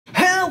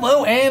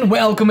Hello and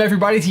welcome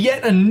everybody to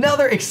yet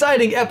another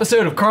exciting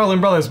episode of Carlin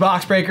Brothers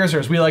Box Breakers, or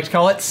as we like to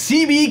call it,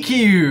 CB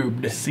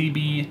Cubed.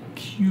 CB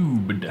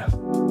Cubed.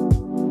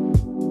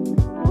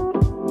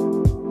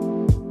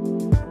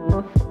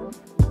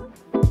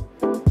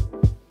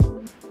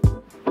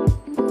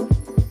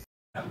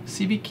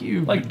 CB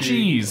Cubed. Like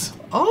cheese.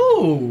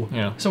 Oh!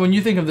 Yeah. So when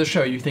you think of the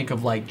show, you think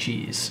of like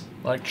cheese.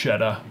 Like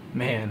cheddar.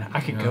 Man,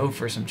 I could go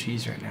for some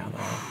cheese right now though.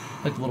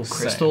 Like little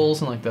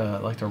crystals and like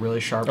the really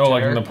sharp Oh,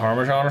 like tear. in the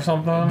Parmesan or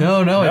something?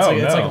 No,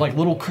 it's like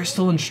little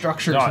crystalline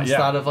structures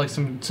instead of like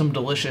some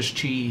delicious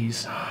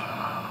cheese.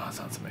 That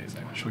sounds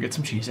amazing. Should we get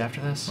some cheese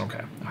after this?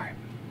 Okay. All right.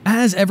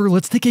 As ever,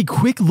 let's take a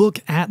quick look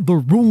at the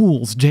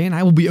rules. Jay and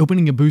I will be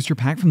opening a booster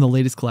pack from the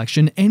latest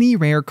collection. Any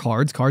rare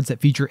cards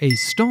that feature a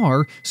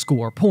star,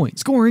 score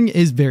points. Scoring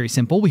is very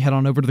simple. We head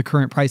on over to the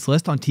current price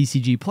list on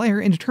TCG Player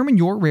and determine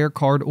your rare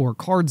card or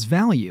card's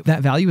value.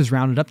 That value is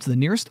rounded up to the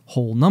nearest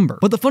whole number.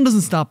 But the fun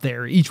doesn't stop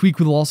there. Each week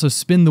we will also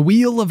spin the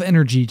wheel of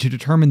energy to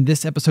determine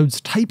this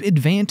episode's type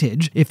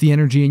advantage. If the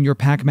energy in your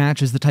pack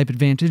matches the type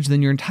advantage,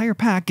 then your entire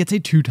pack gets a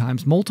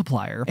 2x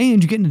multiplier.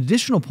 And you get an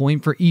additional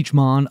point for each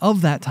mon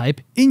of that type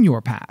in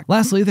your pack.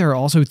 Lastly, there are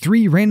also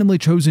 3 randomly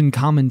chosen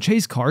common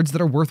chase cards that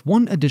are worth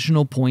 1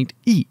 additional point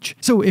each.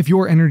 So if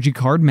your energy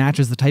card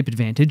matches the type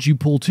advantage, you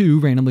pull 2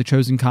 randomly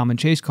chosen common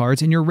chase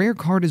cards and your rare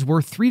card is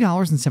worth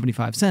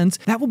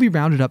 $3.75. That will be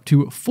rounded up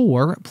to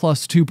 4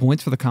 plus 2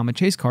 points for the common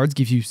chase cards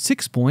gives you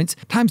 6 points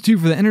times 2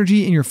 for the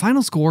energy, and your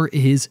final score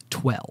is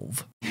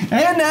 12.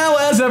 And now,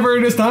 as ever,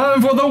 it is time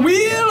for the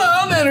Wheel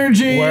of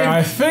Energy. Where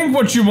I think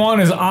what you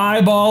want is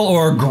eyeball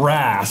or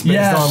grass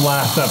based on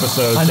last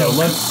episode. I know. So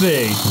let's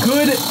see.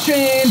 Could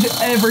change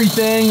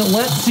everything.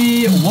 Let's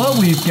see what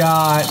we've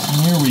got.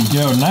 Here we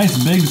go.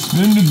 Nice big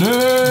spin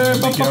today.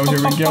 Here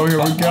we go.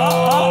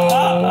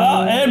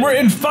 And we're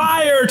in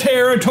fire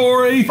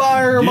territory.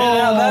 Fireball.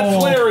 Yeah, that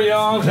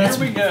Flareon. Here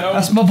we go.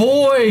 That's my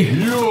boy.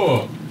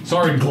 Yeah.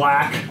 Sorry,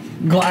 Glack.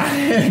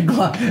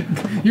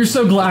 You're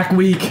so Glack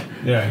weak.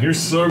 Yeah, you're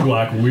so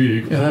Glack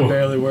weak. Yeah, that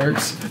barely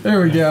works.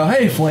 There we go.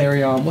 Hey,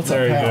 Flareon. What's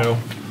There up, you pal?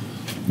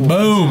 go.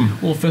 Boom.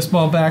 Little fist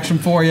bump action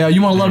for you.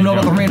 You want to let them know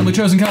about the randomly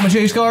chosen common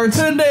chase cards?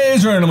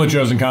 Today's randomly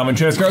chosen common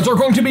chase cards are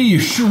going to be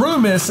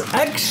Shroomish,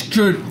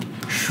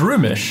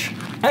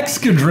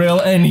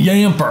 Excadrill, and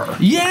Yamper.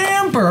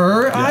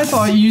 Yamper? Yes. I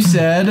thought you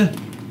said...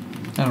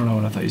 I don't know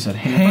what I thought you said.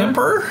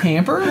 Hamper?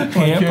 Hamper?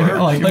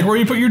 Like where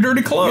you put your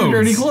dirty clothes. Your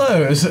dirty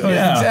clothes.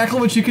 Yeah.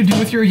 Exactly what you could do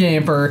with your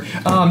Yamper.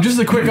 Just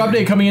a quick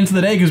update coming into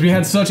the day because we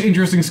had such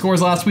interesting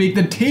scores last week.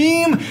 The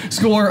team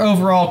score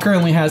overall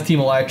currently has Team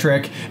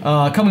Electric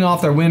coming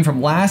off their win from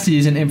last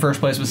season in first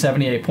place with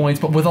 78 points,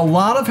 but with a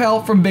lot of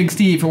help from Big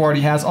Steve, who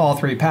already has all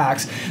 3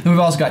 packs. Then we've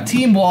also got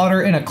Team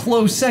Water in a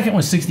close second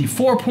with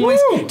 64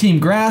 points, Woo! Team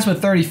Grass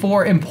with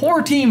 34, and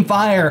poor Team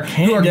Fire,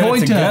 who are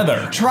going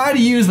to try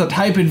to use the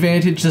type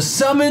advantage to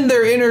summon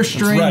their inner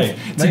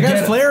strength. They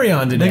got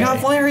Flareon today. They got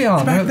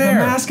Flareon, the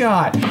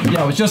mascot.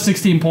 Yeah, it was just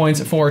 16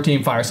 points for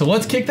Team Fire. So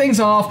let's kick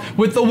things off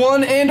with the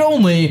one and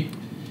only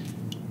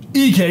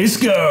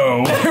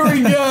xKito. There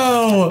we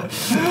go.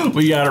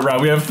 We got it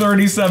right. We have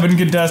 37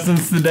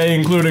 contestants today,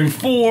 including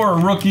 4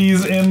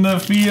 rookies in the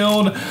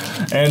field.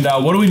 And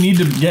what do we need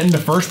to get into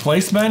first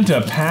place, Ben,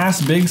 to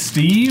pass Big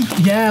Steve?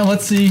 Yeah,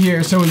 let's see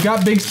here. So we've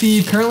got Big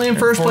Steve currently in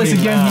first place.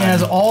 Again, he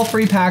has all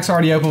 3 packs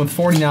already open with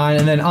 49,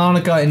 and then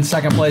Annika in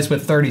second place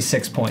with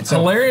 36 points. So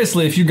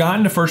hilariously, if you got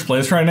into first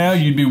place right now,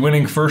 you'd be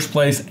winning first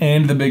place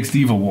and the Big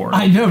Steve Award.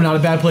 I know, not a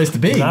bad place to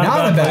be.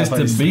 Not a bad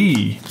place to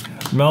be.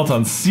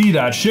 Melton,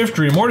 C-Dot,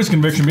 Shiftry, Morty's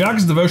Conviction,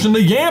 Bianca's Devotion, the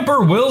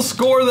Yamper will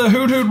score, the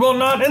Hoot Hoot will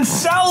not, and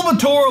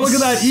Salvatore, look at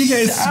that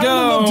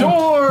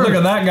xKito. Look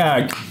at that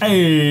guy.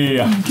 Hey.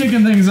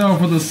 Kicking things off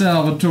with the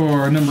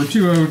Salvatore, number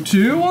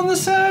 202 on the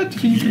set.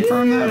 Can you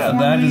confirm that for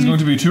that me? Is going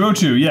to be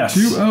 202, yes.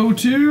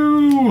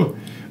 202.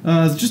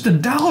 Just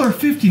 $1.59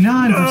 for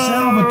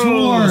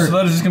Salvatore. So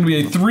that is just going to be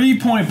a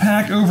 3-point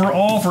pack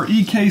overall for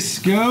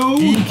xKito.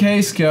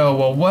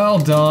 xKito, well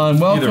done.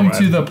 Welcome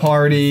to the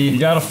party. You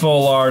got a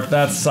full art,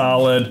 that's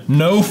solid.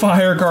 No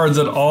fire cards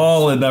at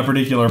all in that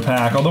particular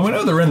pack, although we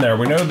know they're in there.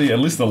 We know at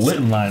least the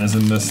Litten line is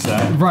in this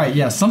set. Right,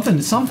 yeah,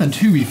 something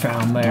to be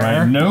found there.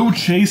 Right, no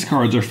chase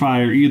cards are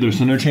fire either,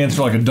 so no chance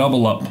for like a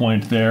double up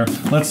point there.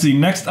 Let's see,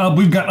 next up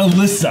we've got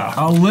Alyssa.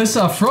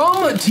 Alyssa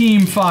from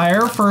Team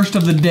Fire, first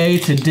of the day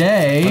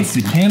today. Let's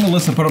see, can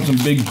Alyssa put up some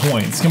big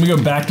points? Can we go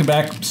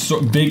back-to-back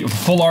big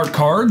full art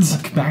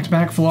cards?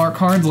 Back-to-back full art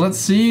cards. Let's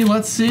see.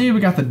 We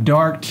got the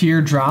Dark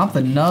Teardrop,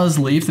 the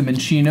Nuzleaf, the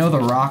Minccino, the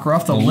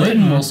Rockruff, the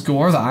Litten will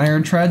score, the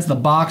Iron Treads, the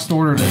Boxed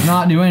Order does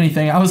not do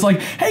anything. I was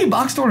like, hey,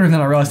 Boxed Order, and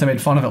then I realized I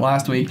made fun of it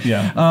last week.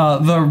 Yeah.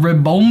 The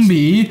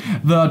Ribombi,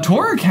 the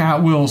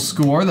Torracat will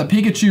score, the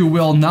Pikachu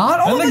will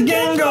not. Oh, and the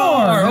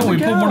Gengar! Oh, we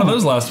pulled one of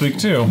those last week,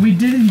 too. We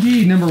did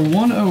indeed. Number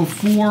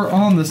 104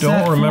 on the set.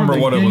 Don't remember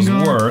what it was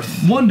worth.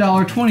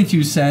 $1.25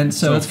 22 cents,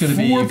 so it's going to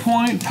be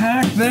 4-point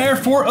pack there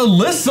for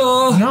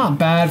Alyssa. Not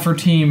bad for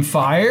Team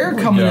Fire,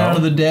 coming out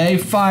of the day,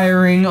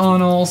 firing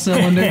on all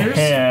cylinders.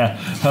 Yeah,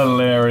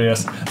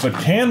 hilarious. But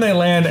can they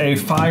land a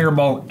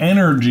Fireball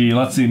Energy?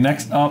 Let's see,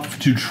 next up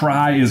to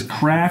try is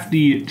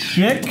Crafty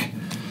Chick.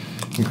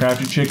 And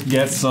Crafty Chick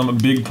gets some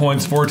big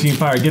points for Team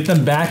Fire. Get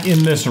them back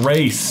in this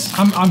race.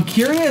 I'm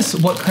curious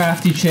what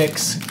Crafty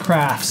Chick's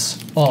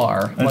crafts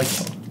are. Like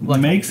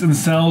makes and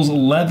sells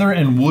leather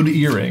and wood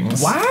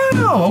earrings.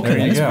 Wow,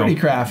 okay, that's pretty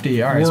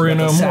crafty. All right, Worry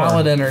no more.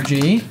 Salad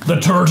Energy. The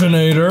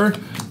Turtonator,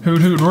 Hoot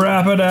Hoot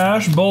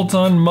Rapidash,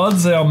 Bolton,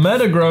 Mudsail,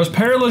 Metagross,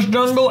 Perilous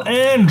Jungle,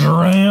 and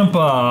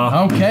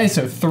Drampa. Okay,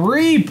 so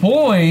 3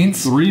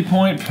 points.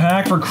 3-point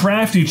pack for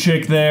Crafty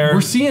Chick there.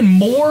 We're seeing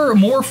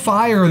more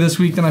fire this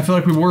week than I feel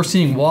like we were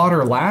seeing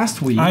water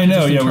last week. I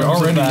know, yeah, we're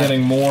already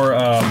getting more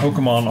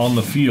Pokemon on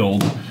the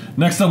field.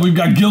 Next up, we've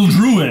got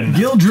Gildruin.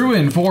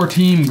 Gildruin for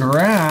Team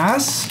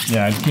Grass.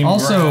 Yeah, Team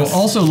Grass.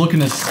 Also looking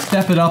to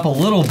step it up a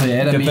little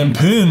bit. Get them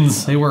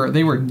pins. They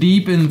were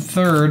deep in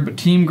third, but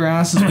Team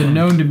Grass has been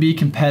known to be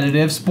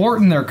competitive,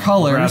 sporting their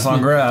colors. Grass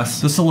on grass.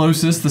 The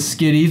Solosis, the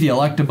Skitty, the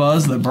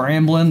Electabuzz, the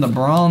Bramblin, the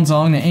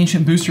Bronzong, the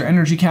Ancient Booster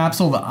Energy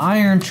Capsule, the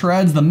Iron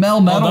Treads, the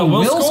Melmetal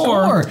will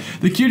score.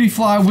 The Cutie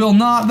Fly will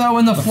not, though,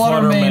 and the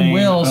Fluttermane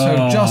will.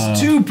 So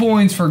just 2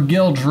 points for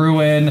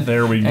Gildruin.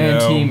 There we go. And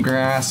Team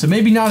Grass. So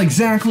maybe not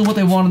exactly what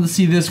they wanted to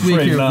see this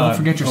week. Here, don't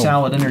forget your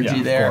salad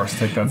energy there. Of course,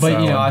 take that but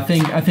salad. You know, I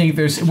think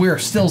we're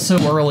still so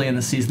early in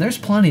the season. There's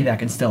plenty that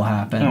can still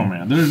happen. Oh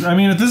man,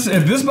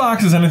 if this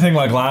box is anything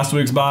like last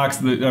week's box,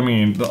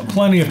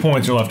 plenty of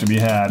points are left to be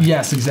had.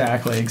 Yes,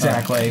 exactly.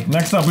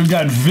 Next up, we've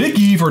got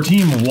Vicky for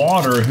Team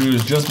Water,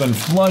 who's just been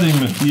flooding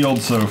the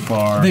field so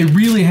far. They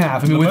really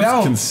have. I mean,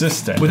 without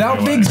consistent.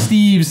 Without Big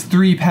Steve's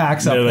 3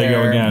 packs up there. There they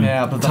go again.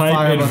 Yeah, but the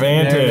Type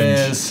Advantage. There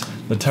it is.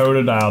 The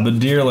Totodile, the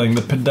Deerling,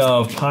 the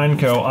Pidove,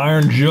 Pineco,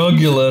 Iron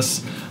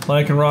Jugulus,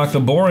 Lycanroc, the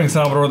Boring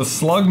Salvador, the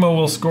Slugma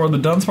will score, the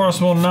Dunsparce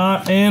will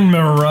not, and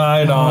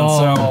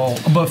Miraidon.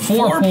 So, but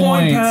 4 point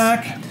points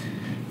pack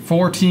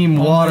for Team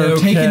Water,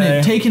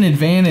 taking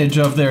advantage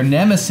of their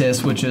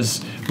nemesis, which is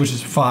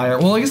fire.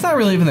 Well, it's not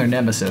really even their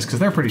nemesis because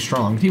they're pretty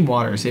strong. Team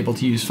Water is able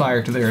to use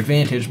fire to their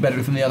advantage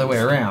better than the other way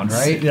around,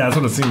 right? Yeah, that's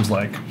what it seems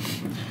like.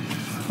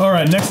 All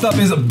right, next up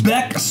is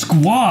Beck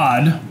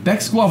Squad.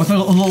 Beck Squad with a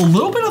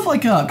little bit of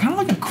kind of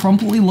like a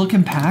crumply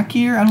looking pack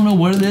here. I don't know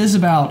what it is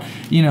about,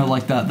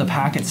 like the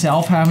pack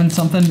itself having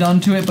something done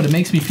to it, but it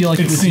makes me feel like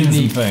it was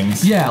unique. Some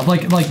things. Yeah,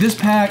 like this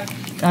pack.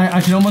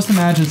 I can almost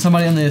imagine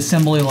somebody on the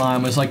assembly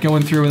line was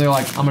going through and they're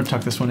like, I'm gonna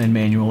tuck this one in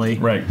manually.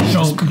 Right.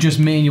 Just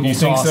manual. You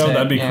think so? It.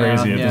 That'd be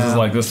crazy. If this is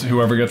like this,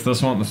 whoever gets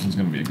this one's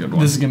gonna be a good one.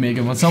 This is gonna be a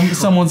good one.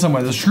 Someone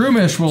somewhere. The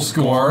Shroomish will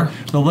score.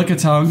 The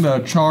Lickitung,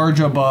 the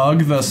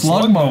Charge-a-Bug, the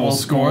Slugma will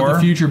score.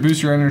 The Future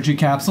Booster Energy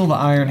Capsule, the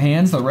Iron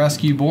Hands, the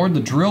Rescue Board, the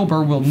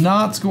Drillbur will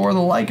not score. The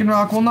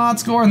Lycanroc will not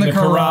score, and the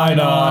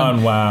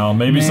Koraidon. Wow.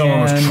 Maybe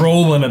someone was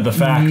trolling at the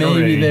factory.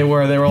 Maybe they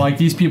were. They were like,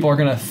 these people are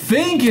gonna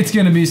think it's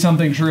gonna be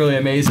something truly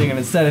amazing, and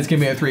instead it's gonna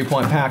be a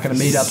 3-point pack in a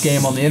made-up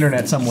game on the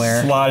internet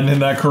somewhere. Sliding in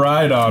that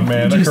Koraidon,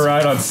 man. That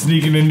Koraidon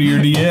sneaking into your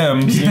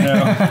DMs,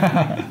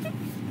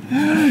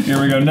 Here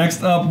we go.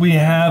 Next up, we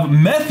have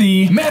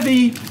Methy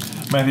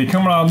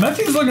coming out.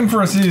 Methy's looking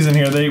for a season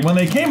here. When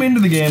they came into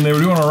the game, they were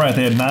doing all right.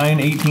 They had 9,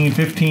 18,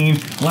 15.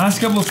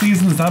 Last couple of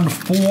seasons, down to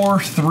 4,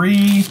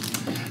 3.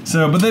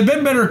 But they've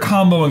been better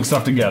comboing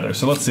stuff together.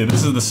 So let's see.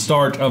 This is the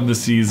start of the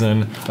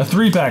season. A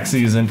 3-pack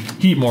season.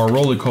 Heatmore,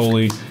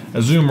 Roly-Coly,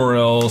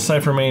 Azumarill,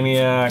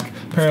 Cyphermaniac,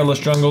 Perilous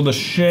Jungle, the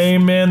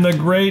Shaman, the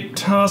Great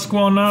Tusk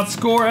will not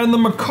score, and the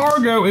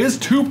Macargo is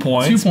 2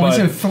 points. 2 points,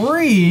 so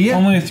 3.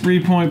 Only a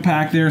 3-point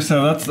pack there,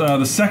 so that's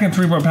the second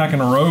 3-point pack in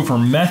a row for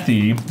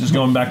Methy, just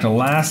going back to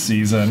last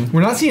season.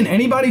 We're not seeing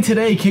anybody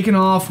today kicking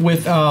off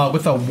with a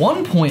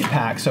 1-point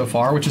pack so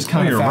far, which is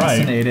kind of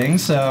fascinating.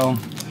 Right.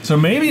 So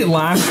maybe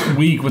last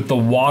week with the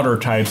water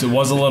types,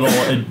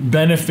 it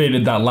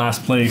benefited that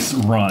last place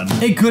run.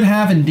 It could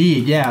have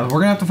indeed, yeah. We're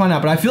going to have to find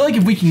out. But I feel like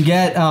if we can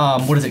get,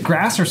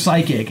 Grass or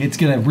Psychic, it's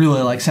going to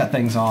really, set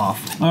things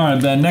off. All right,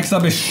 then next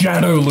up is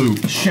Shadowloop.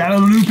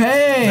 Shadowloop.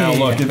 Now,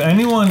 look,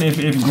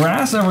 if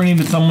Grass ever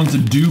needed someone to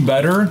do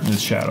better,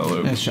 it's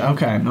Shadowloop.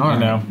 Okay, all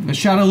right.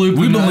 Shadowloop,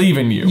 we believe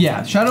in you.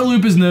 Yeah,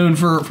 Shadowloop is known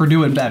for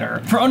doing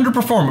better. For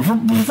underperforming, for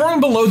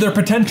performing below their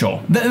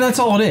potential. That's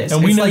all it is.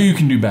 And we know you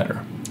can do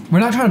better. We're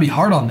not trying to be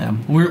hard on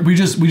them. We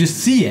just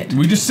see it.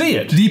 We just see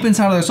it deep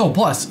inside of their soul.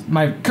 Plus,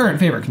 my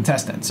current favorite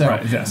contestant. So,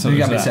 right, yeah, so you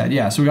got to be said.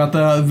 Yeah, so we got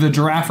the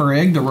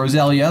Giraffe-Rig, the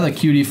Roselia, the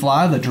Cutie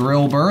Fly, the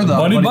Drillbur,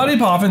 the Buddy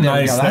Poppin'.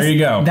 Nice. There you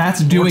go.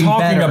 That's doing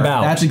better.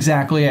 That's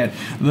exactly it.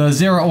 The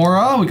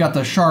Zeraora. We got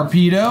the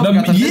Sharpedo. We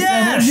got the Mist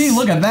Energy.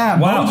 Look at that.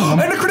 Wow.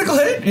 And a critical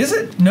hit. Is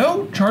it?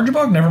 No.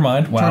 Charge-a-Bug. Never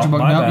mind. Wow.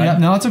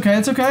 Charge-a-Bug. No, it's okay.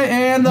 It's okay.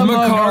 And the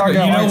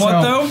Macargo. You know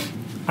what though?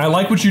 I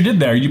like what you did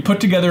there. You put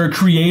together a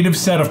creative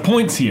set of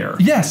points here.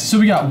 Yes, so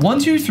we got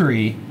 1, 2,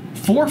 3,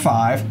 4,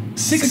 5,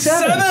 6,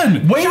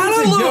 7. Way to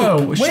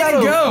go. Way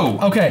to go.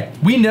 Okay,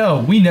 we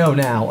know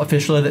now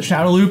officially that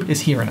Shadowloop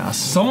is hearing us.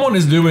 Someone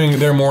is doing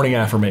their morning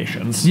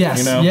affirmations.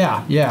 Yes,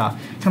 yeah.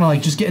 kind of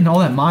like just getting all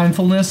that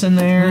mindfulness in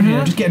there, you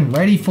know, just getting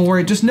ready for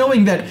it, just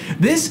knowing that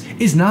this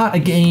is not a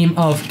game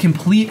of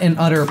complete and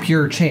utter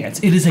pure chance.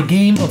 It is a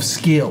game of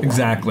skill.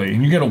 Exactly.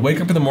 And you gotta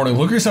wake up in the morning,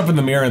 look yourself in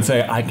the mirror and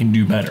say, I can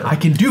do better. I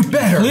can do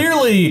better.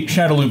 Clearly,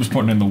 Shadowloop is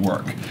putting in the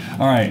work.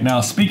 All right,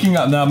 now speaking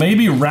of, now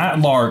maybe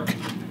Ratlark,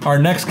 our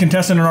next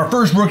contestant and our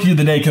first rookie of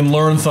the day, can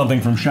learn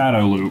something from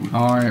Shadowloop.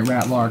 All right,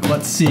 Ratlark.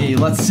 Let's see.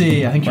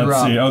 I think you're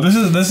up. Let's see.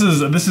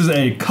 Oh, this is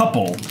a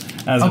couple.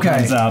 As it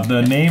turns out,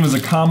 the name is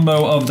a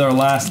combo of their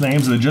last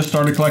names. They just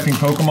started collecting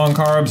Pokemon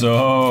carbs.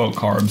 Oh,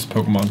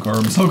 Pokemon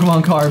carbs.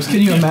 Pokemon carbs.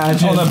 Can you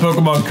imagine? All that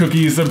Pokemon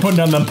cookies. They're putting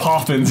down them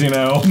poffins, you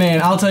know.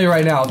 Man, I'll tell you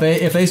right now.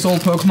 If they sold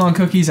Pokemon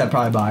cookies, I'd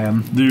probably buy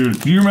them. Dude,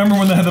 do you remember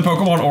when they had the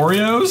Pokemon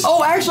Oreos?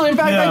 Oh, actually, in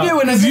fact, I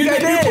do, and I think I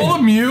did. Did you pull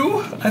a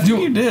Mew? I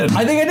think you did.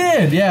 I think I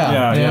did.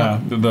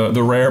 Yeah.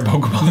 The rare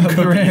Pokemon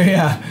cookies.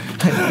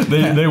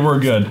 Rare, they were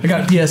good. I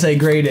got PSA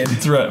graded.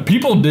 That's right.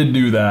 People did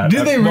do that.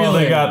 Did they really? Well,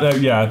 they got that.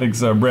 Yeah, I think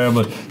so.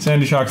 Bramble,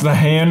 Sandy Shocks, the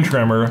Hand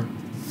Tremor,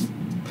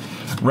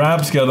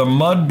 Rapska, the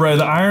Mudbray,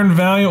 the Iron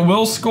Valiant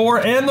will score,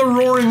 and the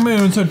Roaring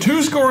Moon. So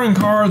 2 scoring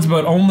cards,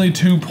 but only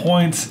 2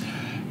 points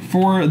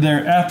for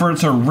their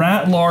efforts. So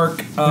Ratlark,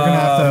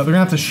 they're gonna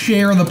have to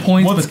share the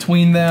points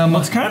between them.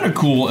 What's kind of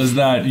cool is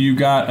that you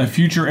got a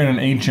Future and an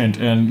Ancient,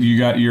 and you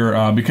got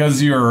your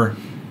because your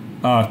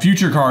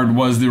Future card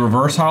was the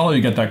reverse holo,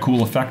 you get that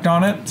cool effect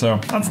on it,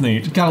 so that's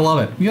neat. You gotta love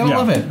it. You gotta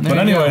love it. But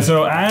anyway,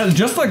 so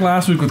just like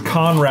last week with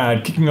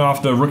Conrad kicking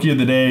off the Rookie of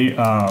the Day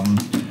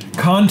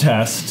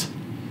contest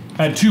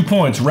at 2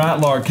 points,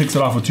 Ratlark kicks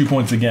it off with 2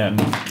 points again.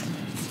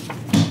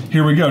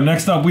 Here we go.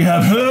 Next up, we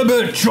have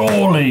Herbert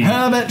Chorley.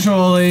 Herbert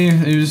Chorley,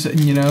 who's,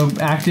 you know,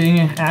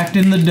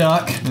 acting the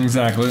duck.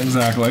 Exactly.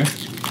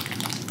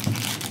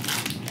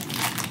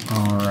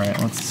 All right,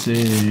 let's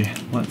see.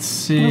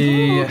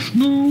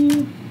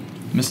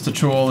 Mr.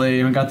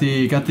 Chorley, we got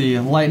the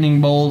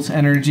lightning bolt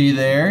energy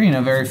there, you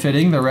know, very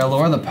fitting. The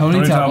Relor, the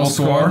Ponyta will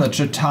score, the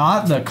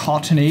Chatot, the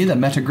Cottony, the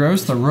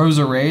Metagross, the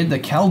Roserade, the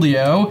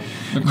Keldeo,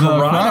 the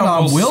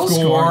Koraidon will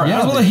score,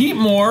 as well the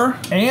Heatmore,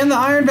 and the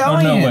Iron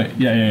Valiant. Oh no, wait,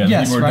 yeah,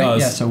 yes, right,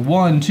 does. Yeah. So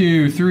 1,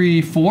 2,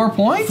 3, 4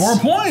 points. 4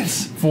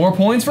 points. 4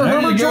 points for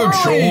Herbert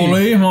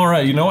Chorley. All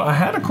right, you know what? I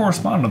had a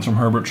correspondence from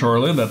Herbert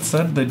Chorley that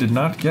said they did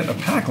not get a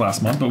pack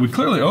last month, but we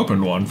clearly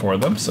opened one for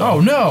them. So oh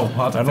no,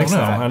 I don't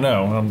know. I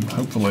know.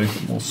 Hopefully.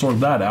 We'll sort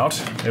that out.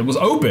 It was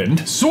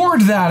opened. Sort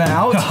that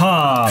out.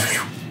 Haha.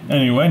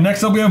 Anyway,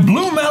 next up we have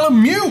Blue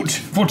Malamute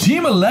for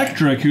Team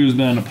Electric, who's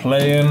been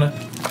playing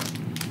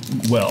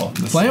well.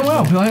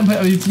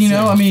 You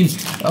know, I mean,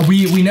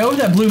 we know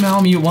that Blue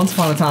Malamute once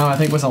upon a time I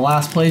think was a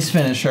last place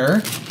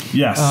finisher.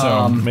 Yes,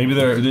 so maybe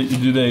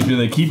do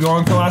they keep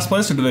going for last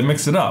place or do they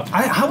mix it up?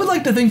 I would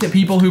like to think that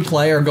people who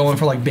play are going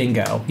for like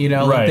bingo, you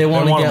know, like they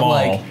want to get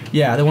like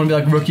they want to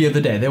be like Rookie of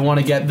the Day. They want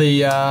to get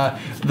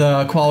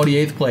the quality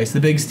 8th place, the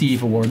Big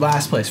Steve Award,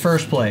 last place,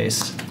 first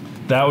place.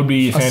 That would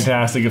be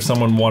fantastic if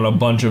someone won a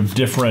bunch of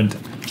different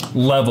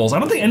levels. I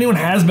don't think anyone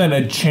has been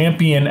a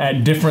champion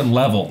at different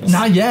levels.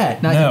 Not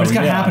yet. But it's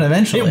got to happen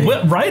eventually.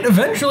 Right?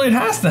 Eventually it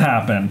has to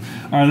happen.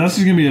 All right, this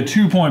is going to be a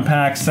 2-point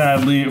pack,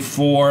 sadly,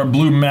 for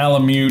Blue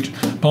Malamute.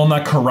 Pulling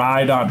that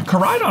Koraidon.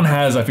 Koraidon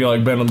has, I feel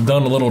like, been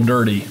done a little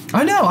dirty.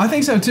 I know. I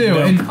think so, too.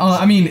 Yeah. And,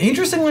 I mean,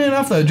 interestingly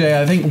enough, though,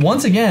 Jay, I think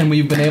once again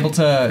we've been able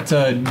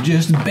to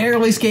just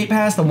barely skate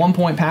past the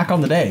 1-point pack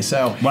on the day.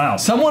 So wow.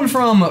 Someone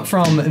from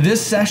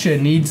this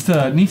session needs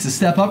to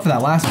step up for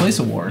that last place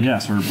award.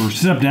 Yes, or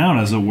step down,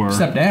 as it were.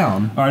 Step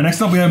down. All right, next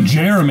up we have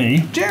Jeremy.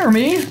 Here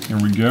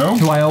we go.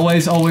 Who I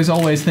always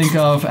think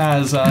of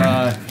as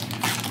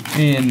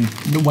in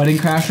the Wedding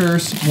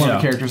Crashers. One of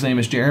the characters' name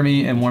is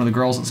Jeremy, and one of the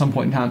girls at some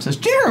point in time says,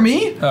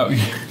 Jeremy! Oh,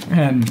 yeah.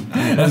 And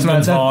that's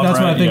what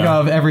I think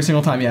of every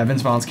single time. Yeah,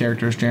 Vince Vaughn's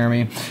character is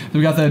Jeremy. So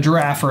we got the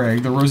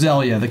Girafarig, the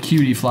Roselia, the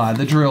Cutiefly,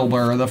 the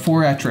Drillbur, the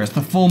Forretress,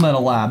 the Full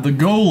Metal Lab, the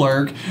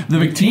Golurk, the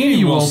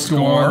Victini will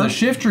score, the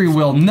Shiftry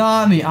will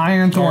not, and the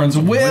Iron Thorns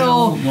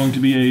will. Going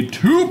to be a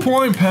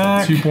 2-point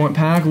pack. 2-point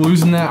pack,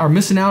 losing that, or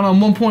missing out on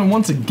 1 point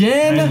once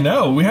again. I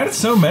know, we had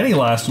so many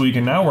last week,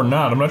 and now we're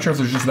not. I'm not sure if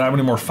there's just that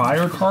many more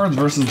fire cards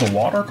versus the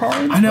water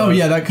cards. I know,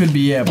 yeah, that could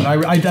be it. But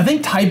I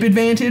think type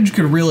advantage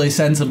could really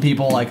send some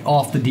people like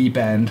off the deep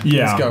end.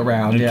 Yeah, this go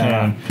round.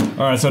 Can.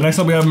 All right, so next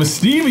up we have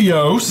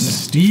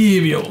Mystivios.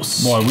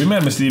 Boy, we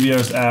met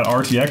Mystivios at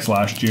RTX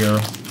last year.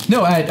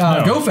 No, at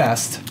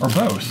GoFest. Or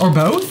both. Or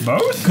both?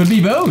 Both? Could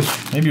be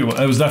both. Maybe it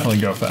was definitely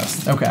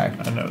GoFest. Okay.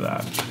 I know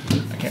that.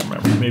 I can't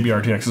remember. Maybe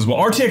RTX as well.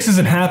 RTX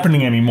isn't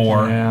happening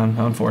anymore. Yeah,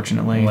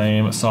 unfortunately.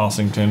 Lame.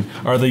 Saucington.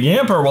 Or the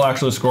Yamper will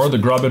actually score. The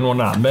Grubbin will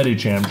not.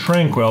 Medicham,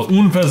 Tranquil,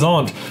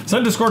 Unfezant,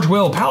 Centiscorch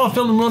will,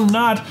 Palafin will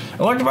not,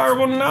 Electivire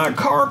will not,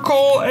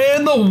 Carcol,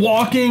 and the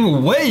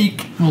Walking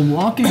Wake. The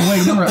Walking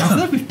Wake. Number, I feel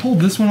like we've pulled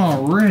this one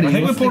already. I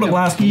think we pulled it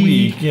last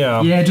week.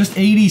 Yeah. Yeah, just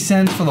 80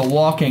 cents for the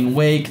Walking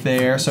Wake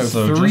there. So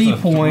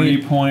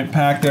 3-point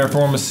pack there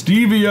for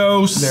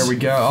Mystivios. There we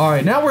go. All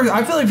right, now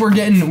I feel like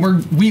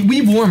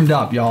we warmed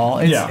up, y'all.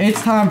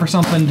 It's time for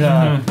something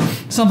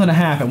something to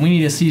happen. We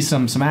need to see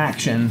some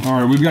action.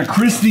 All right, we've got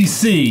Christy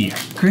C.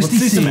 Christy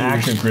Let's see C. some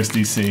action,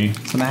 Christy C.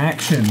 Some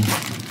action.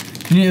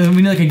 We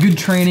need like a good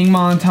training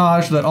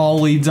montage that all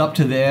leads up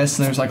to this.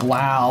 And there's like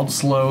loud,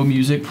 slow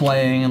music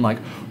playing and like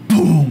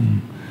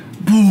boom,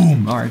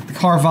 boom. All right, the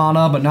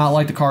Carvana, but not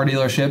like the car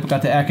dealership. We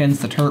got the Ekans,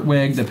 the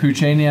Turtwig, the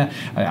Puchania.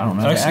 I don't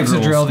know. The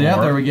Excadrill.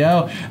 Yeah, there we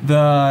go.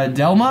 The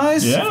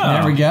Delmise. Yeah.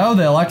 There we go.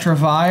 The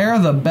Electrifier.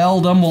 The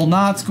Beldum will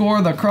not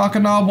score. The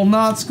Crocodile will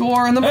not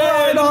score. And the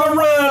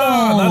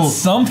Morado. That's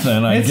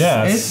something, I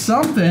guess. It's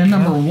something.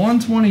 Number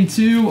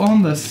 122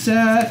 on the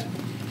set.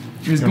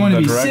 Is going to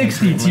be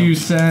 62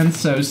 cents,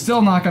 so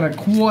still not going to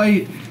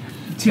quite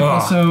tip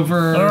us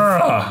over.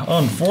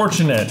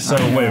 Unfortunate. So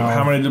wait,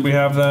 how many did we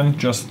have then?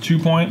 Just 2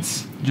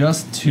 points?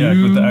 Just 2. Yeah,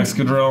 with the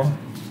Excadrill?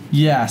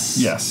 Yes.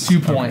 Yes. 2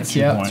 points.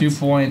 Okay, 2 points. 2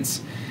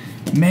 points.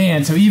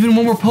 Man, so even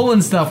when we're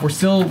pulling stuff, we're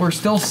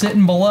still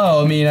sitting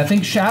below. I mean, I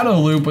think Shadow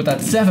Loop with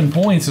that 7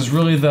 points is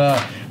really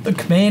the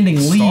commanding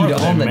lead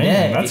on the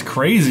day. That's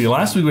crazy.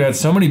 Last week we had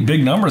so many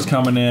big numbers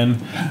coming in.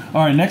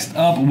 All right, next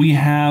up we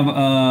have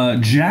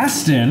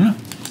Gaston,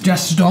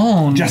 who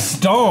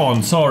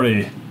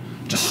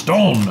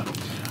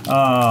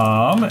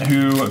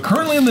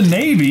currently in the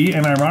Navy,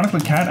 and ironically,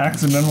 Cat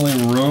accidentally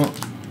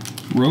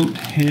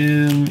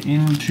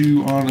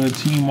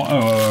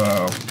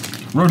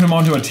wrote him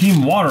onto a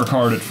Team Water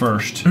card at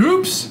first.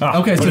 Oops.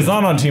 Okay, so he's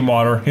not on Team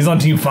Water. He's on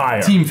Team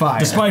Fire. Team Fire.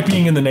 Despite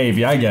being in the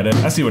Navy, I get it.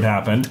 I see what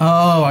happened.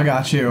 Oh, I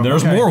got you.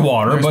 There's more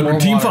water, but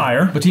Team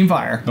Fire. But Team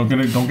Fire. Don't get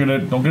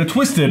it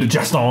twisted,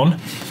 Gaston.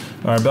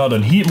 All right,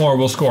 Beldon, Heatmore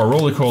will score.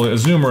 Roly-Coly,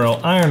 Azumarill,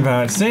 Iron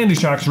Valiant, Sandy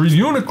Shocks,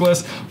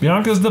 Reuniclus,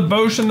 Bianca's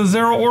Devotion, the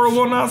Zero Aura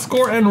will not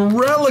score, and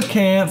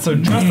Relicanth. So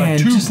just a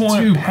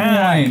 2-point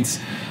pack.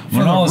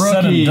 When all is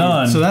said and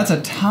done. So that's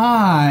a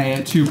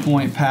tie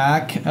 2-point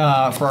pack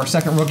for our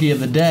second rookie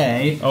of the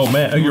day. Oh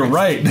man, you're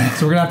right.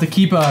 So we're gonna have to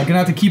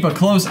keep a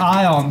close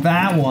eye on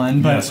that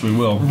one. But yes, we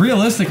will.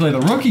 Realistically, the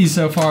rookies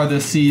so far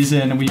this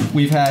season,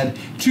 we've had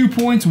 2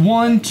 points,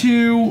 1,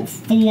 2,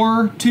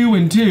 4, 2,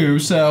 and 2.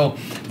 So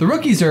the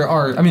rookies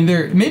are I mean,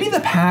 maybe the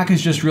pack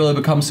has just really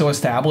become so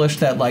established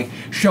that like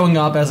showing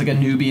up as like a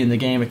newbie in the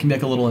game, it can be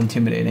like a little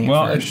intimidating.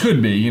 Well, it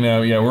could be.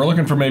 Yeah, we're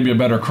looking for maybe a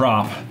better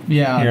crop.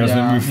 Yeah, here as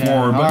we move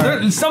forward.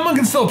 But someone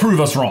can still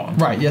prove us wrong.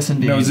 Right, yes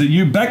indeed. Is it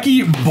you?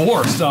 Becky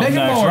Borst up next.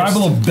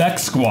 Rival of Beck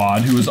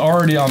Squad, who is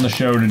already on the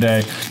show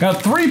today.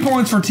 Got 3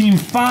 points for Team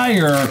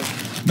Fire.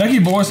 Becky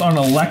Borst on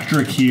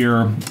Electric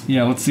here.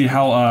 Yeah, let's see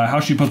how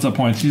she puts up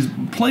points. She's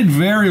played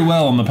very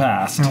well in the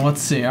past. Now,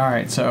 let's see. All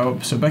right, so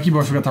Becky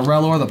Borst, we got the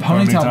Relor, the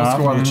Ponytail will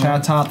score, the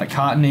Chatot, the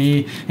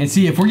Cottony, and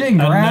see if we're getting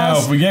grass.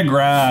 No, if we get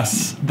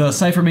grass. The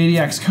Cypher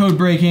Maniac's Code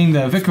Breaking,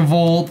 the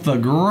Vikavolt, the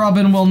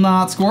Grubbin will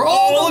not score.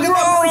 Oh, look at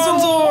that!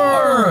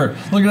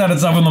 Look at that,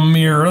 it's up in the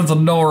mirror. That's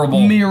adorable.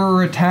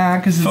 Mirror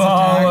attack is its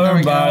attack. There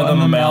we by go. the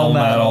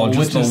Melmetal,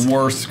 which just the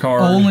worst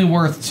card. Only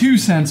worth 2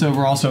 cents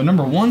overall. So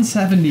number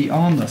 170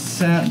 on the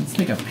set. Let's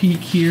take a peek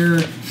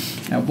here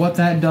at what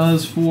that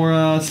does for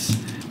us.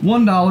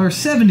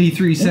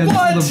 $1.73 for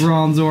the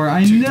Bronzor.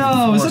 I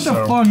know, it's such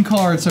a fun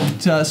card. So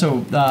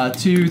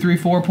 2, 3,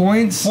 4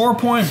 points.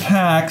 4-point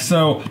pack.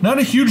 So not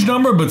a huge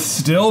number, but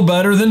still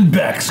better than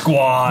Beck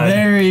Squad.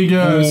 There you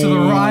go. Ooh. So the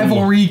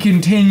rivalry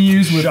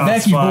continues with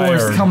Becky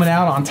Borst coming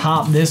out on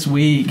top this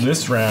week.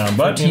 This round,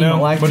 but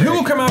but who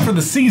will come out for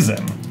the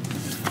season?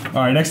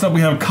 All right, next up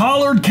we have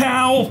Collared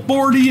Cow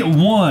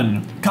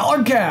 41.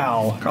 Collared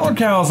Cow. Collared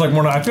Cow is like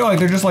one. I feel like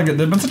they've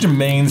been such a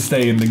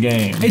mainstay in the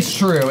game. It's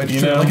true. It's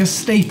true. Like a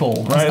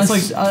staple. Right. It's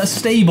like a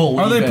stable.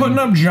 Are they putting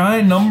up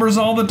giant numbers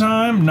all the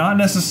time? Not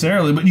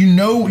necessarily, but you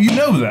know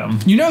them.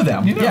 You know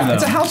them.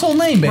 It's a household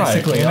name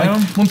basically. Right,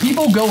 like when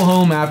people go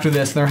home after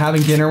this, and they're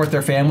having dinner with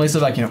their families.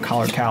 They're like,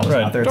 Collared Cow is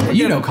out there.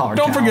 Collared Cow.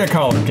 Don't forget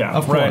Collared Cow.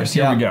 Of course.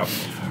 Here we go.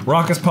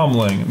 Raucous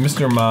Pummeling,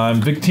 Mr. Mime,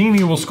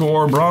 Victini will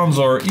score,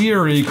 Bronzor,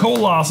 Eerie,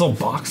 Colossal,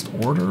 Boxed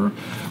Order,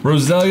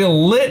 Roselia,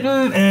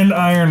 Litten, and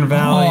Iron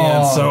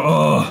Valiant.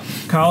 So,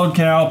 Collared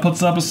Cow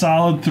puts up a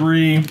solid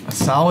 3. A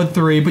solid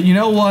 3, but you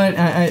know what?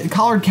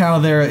 Collared Cow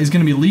there is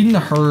going to be leading the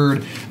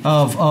herd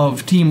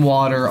of Team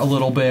Water a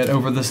little bit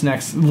over this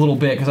next little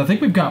bit, because I think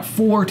we've got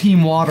 4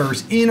 Team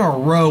Waters in a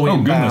row.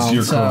 Oh goodness,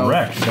 you're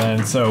correct,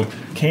 Ben. So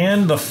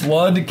can the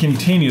flood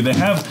continue?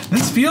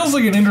 This feels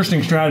like an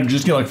interesting strategy.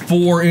 Just get like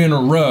 4 in a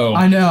row.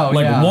 I know.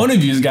 Like one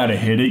of you's got to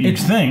hit it. You'd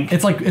think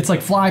it's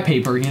like fly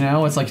paper.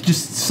 It's like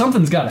just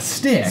something's got to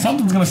stick.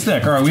 Something's gonna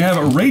stick. All right, we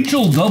have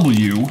Rachel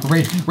W.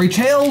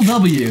 Rachel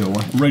W.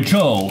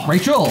 Rachel.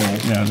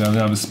 Yeah, they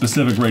have a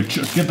specific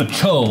Rachel. Get the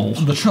chul.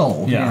 The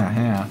chul.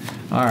 Yeah.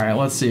 All right,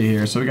 let's see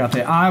here. So we got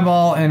the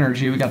Eyeball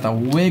Energy, we got the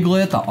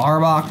Wiglet, the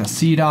Arbok, the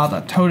Seedot, the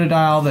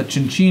Totodile, the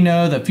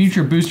Chinchino, the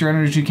Future Booster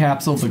Energy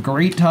Capsule, the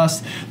Great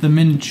Tusk, the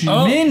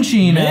Minchino.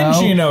 Minchino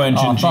and Chinchino.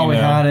 I thought we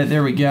had it.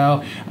 There we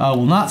go.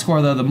 Will not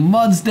score though. The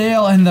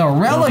Mudsdale and the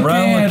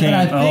Relicanth. And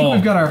I think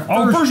we've got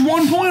our first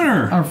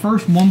 1-pointer. Our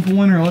first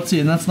 1-pointer. Let's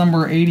see, and that's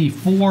number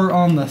 84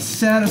 on the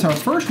set. It's our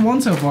first one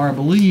so far, I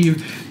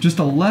believe. Just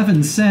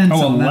 11 cents.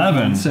 Oh, on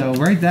 11. So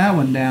write that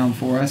one down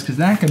for us, because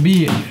that could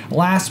be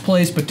last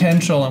place potential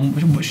potential,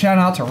 and shout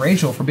out to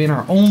Rachel for being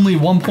our only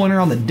 1-pointer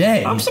on the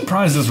day. I'm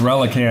surprised this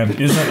Relicanth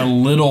isn't a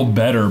little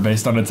better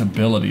based on its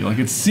ability. Like,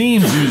 it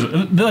seems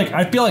like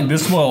I feel like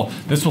this will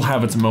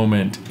have its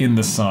moment in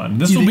the sun.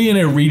 This will be in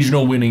a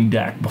regional winning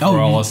deck before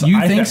all this. You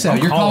think so?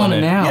 You're calling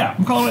it now. Yeah,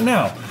 I'm calling it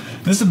now.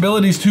 This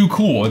ability's too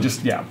cool. It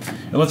just, it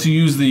lets you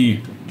use the,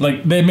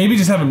 like, they maybe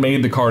just haven't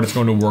made the card it's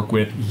going to work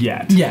with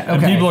yet. Yeah, okay.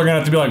 And people are going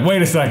to have to be like,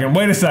 wait a second.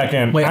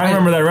 Wait, I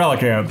remember that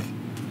Relicanth.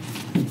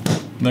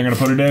 They're going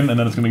to put it in, and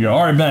then it's going to go.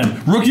 All right,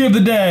 Ben. Rookie of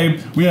the day,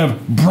 we have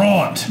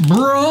Bront.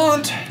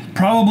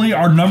 Probably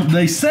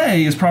they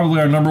say is probably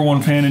our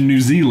 #1 fan in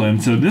New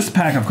Zealand. So this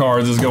pack of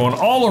cards is going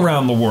all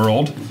around the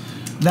world.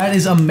 That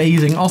is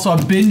amazing. Also,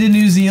 I've been to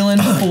New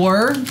Zealand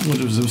before, which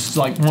was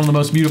like one of the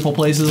most beautiful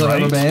places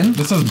I've ever been.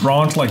 This is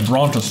Bront, like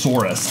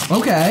Brontosaurus.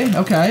 Okay.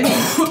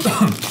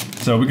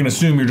 So we can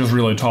assume you're just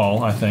really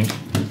tall, I think.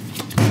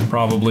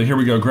 Probably. Here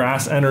we go.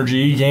 Grass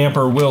Energy.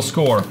 Yamper will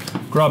score.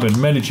 Grubbin,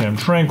 Medicham,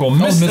 Tranquil,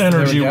 Mist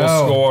Energy will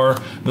score.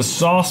 The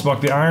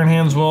Sawsbuck, the Iron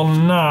Hands will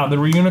not. The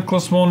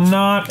Reuniclus will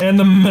not. And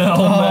the Melmetal.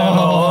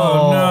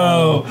 Oh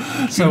no.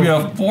 It's going to be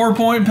a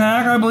 4-point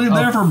pack, I believe,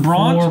 there for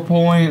Bront.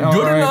 4-point.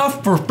 Good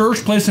enough for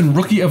first place in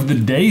Rookie of the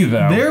Day,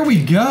 though. There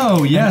we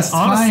go. Yes.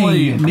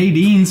 Honestly,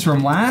 Nadine's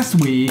from last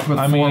week with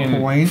 4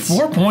 points.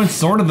 4 points,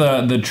 sort of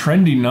the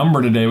trendy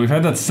number today. We've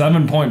had that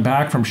 7-point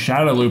back from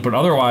Shadowloop, but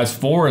otherwise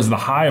 4 is the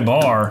high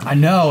bar. I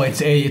know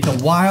it's a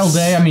wild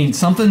day. I mean,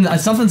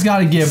 something's got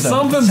to give.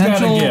 Something's got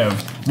to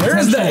give.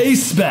 Where's the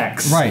ace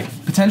specs? Right.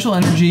 Potential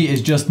energy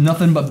is just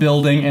nothing but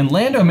building, and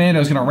Lando Mando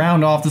is going to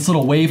round off this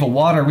little wave of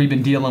water we've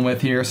been dealing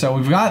with here. So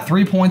we've got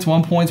 3 points,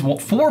 1 point,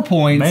 4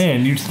 points.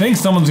 Man, you'd think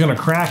someone's going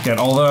to crack it,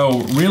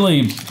 although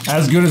really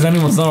as good as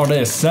anyone's done all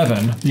day is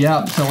 7.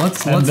 Yeah. So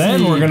let's then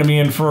see. we're going to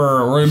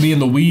be in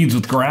the weeds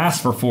with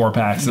grass for 4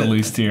 packs at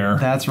least here.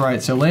 That's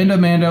right. So Lando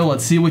Mando,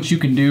 let's see what you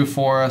can do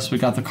for us. We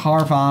got the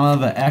Carvana,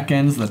 the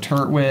Ekans, the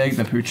Turtwig,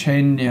 the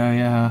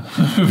Puchenia,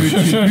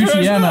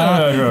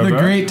 the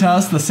Great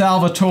Tusk, the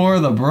Salvatore,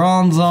 the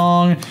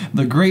Bronzong,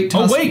 the Great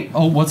Tusk. Oh wait!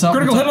 Oh, what's up?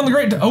 Critical hit on the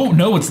Great. Oh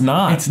no, it's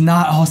not. It's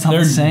not. Oh, it's not They're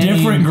the same.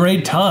 different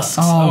Great Tusks.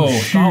 Oh,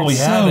 shoot, thought we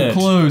had so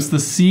close. The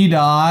C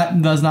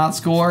dot does not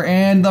score,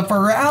 and the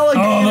Feraligatr.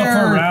 Oh, the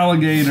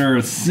Feraligatr,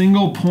 a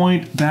single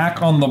point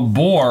back on the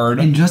board,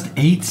 and just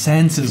 8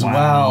 cents as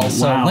well.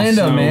 So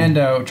Lando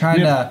Mando trying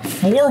to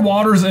 4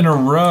 waters in a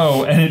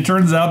row, and it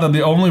turns out that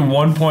the only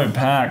 1-point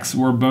packs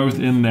were both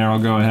in there. I'll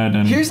go ahead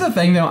and. Here's the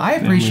thing, though. I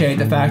appreciate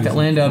the fact that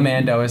Lando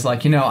Mando is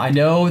like, I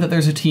know that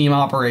there's a team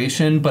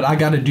operation, but I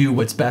got to do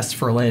what's best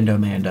for Lando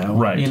Mando.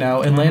 Right.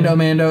 And Lando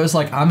Mando is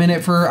like, I'm in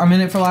it for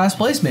last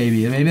place,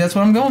 maybe. Maybe that's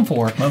what I'm going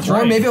for. That's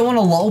right. Or maybe I want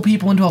to lull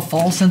people into a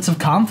false sense of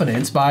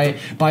confidence by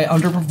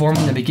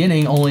underperforming in the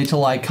beginning, only to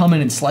like come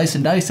in and slice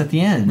and dice at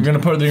the end.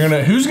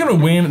 Who's gonna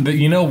win?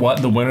 You know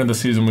what? The winner of the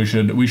season, we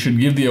should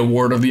give the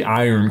award of the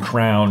Iron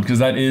Crown, because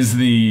that is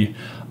the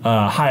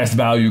highest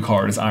value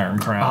card is Iron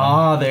Crown.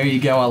 Ah, there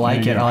you go. I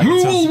like it.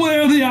 Who will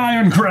wear the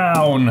Iron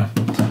Crown?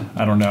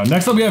 I don't know.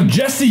 Next up, we have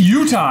Jesse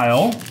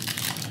Utile.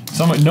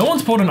 No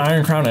one's pulled an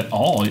Iron Crown at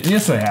all.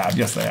 Yes, they have.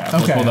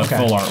 Okay, pull that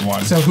full art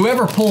one. So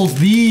whoever pulls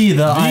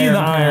the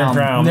Iron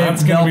Crown,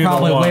 that's going to be the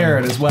one. They'll probably wear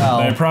it as well.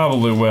 They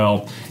probably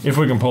will, if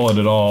we can pull it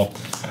at all.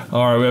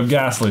 All right, we have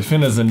Ghastly,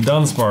 Finizen,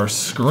 Dunsparce,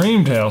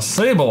 Screamtail,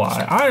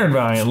 Sableye, Iron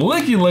Valiant,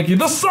 Licky Licky,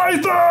 the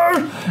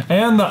Scyther,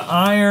 and the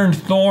Iron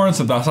Thorns.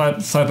 So the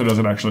Scyther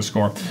doesn't actually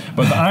score,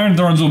 but the Iron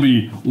Thorns will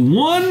be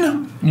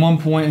 1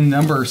 point in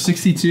number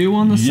 62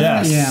 on the set.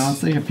 Yes. Yeah,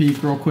 let's take a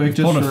peek real quick.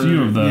 Just Pulled a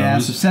few of those. Yeah,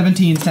 so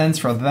 17 cents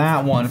for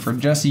that one for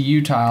Jesse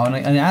Utile.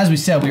 And as we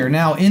said, we are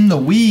now in the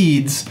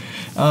weeds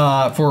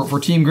for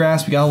Team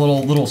Grass. We got a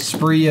little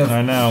spree of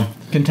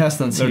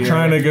contestants here. They're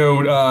trying to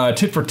go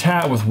tit for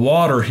tat with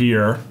Water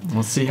here.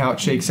 Let's see how it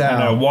shakes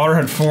out. Water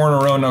had 4 in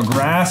a row. Now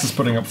Grass is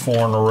putting up 4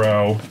 in a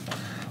row.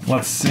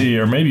 Let's see,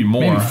 or maybe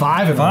more. Maybe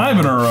 5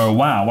 in a row.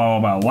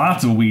 Wow.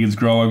 Lots of weeds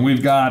growing.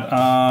 We've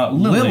got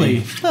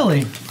Lily.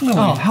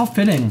 Oh, how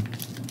fitting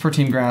for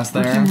Team Grass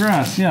there. For Team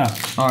Grass, yeah.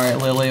 All right,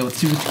 Lily, let's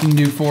see what we can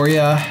do for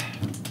you.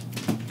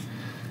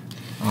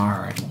 All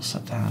right, we'll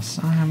set that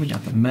aside. We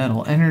got the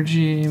Metal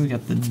Energy, we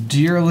got the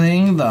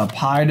Deerling, the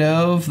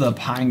Pidove, the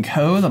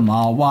Pineco, the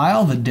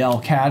Mawile, the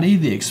Delcatty,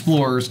 the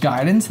Explorer's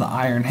Guidance, the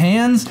Iron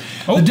Hands.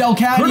 The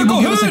Delcatty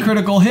will give us a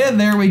critical hit.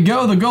 There we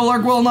go. The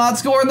Golurk will not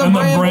score, and the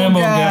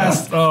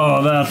Bramblegast.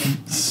 Oh,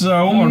 that's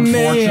so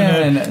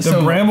unfortunate. The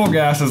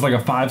Bramblegast is like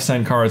a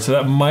 5-cent card, so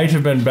that might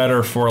have been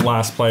better for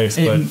last place.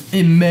 But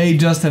it may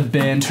just have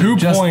been 2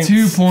 points.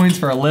 2 points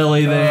for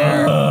Lily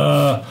there.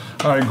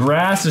 All right,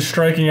 Grass is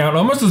striking out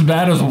almost as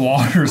bad as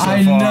Water so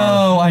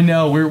far. I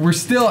know. We're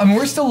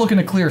still looking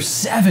to clear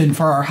 7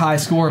 for our high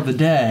score of the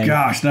day.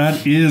 Gosh,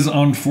 that is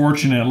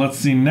unfortunate. Let's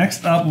see.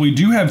 Next up, we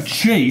do have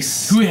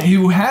Chase,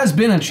 who has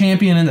been a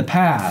champion in the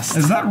past.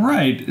 Is that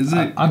right? Is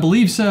it? I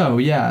believe so.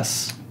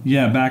 Yes.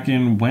 Yeah, back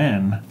in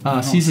when?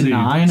 Season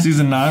 9.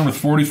 Season 9 with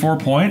 44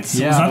 points?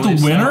 Yeah, was that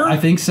the winner? So. I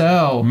think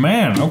so.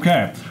 Man,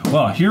 okay.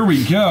 Well, here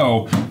we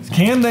go.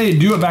 Can they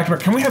do it back to back?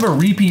 Can we have a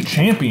repeat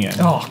champion?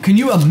 Oh, can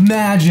you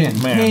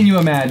imagine? Man. Can you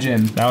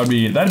imagine? That'd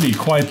be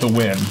quite the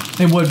win.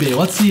 It would be.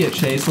 Let's see it,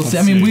 Chase. Let's see.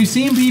 I mean, we've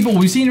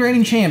seen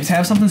reigning champs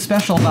have something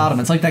special about them.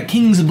 It's like that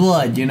King's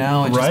Blood, you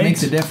know? It just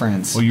makes a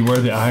difference. Well, you wear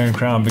the Iron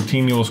Crown,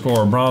 Victini will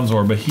score,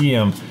 Bronzor,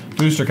 Behemoth,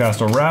 Booster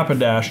Castle,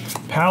 Rapidash,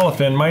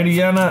 Palafin, Mighty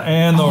Yenna,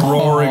 and the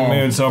Roaring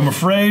Moon. So I'm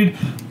afraid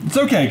it's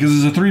okay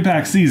because it's a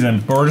 3-pack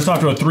season, but we're just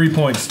off to a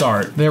 3-point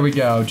start. There we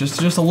go.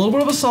 Just a little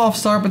bit of a soft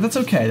start, but that's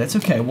okay. That's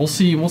okay. We'll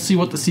see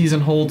what the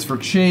season holds for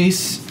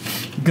Chase.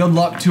 Good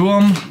luck to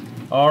him.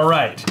 All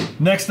right.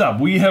 Next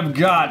up, we have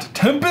got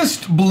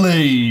Tempest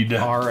Blade.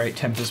 All right,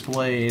 Tempest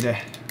Blade.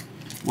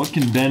 What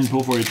can Ben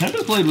pull for you?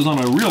 Tempest Blade was on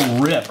a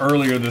real rip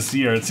earlier this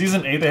year. At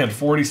Season 8, they had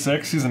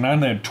 46. Season 9,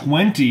 they had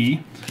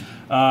 20.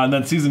 And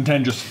then Season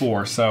 10, just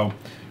 4. So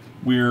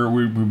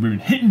we've been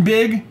hitting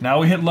big. Now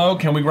we hit low.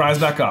 Can we rise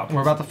back up?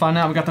 We're about to find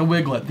out. We got the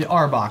Wiglet, the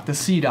Arbok, the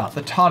Seedot,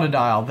 the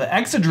Totodile, the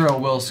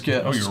Exadrill will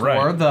score.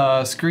 Right.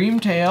 The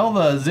Screamtail,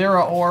 the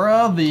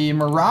Zeraora, the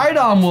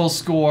Miraidon will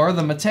score.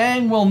 The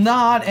Matang will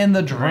not, and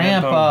the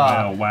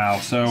Drampa. Oh, wow.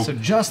 So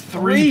just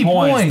 3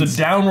 points.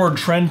 The downward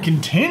trend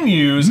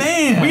continues.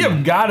 Man, we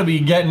have got to be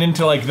getting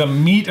into like the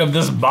meat of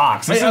this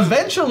box.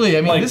 Eventually,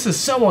 I mean, this is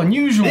so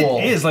unusual.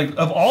 It is like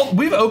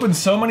we've opened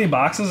so many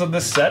boxes of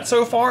this set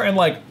so far, and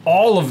like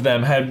all of them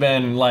had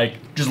been like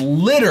just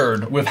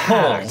littered with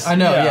holes. I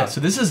know, yeah.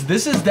 So this is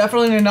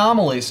definitely an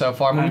anomaly so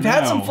far. I mean, we've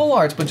had some full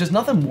arts, but just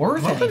nothing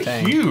worth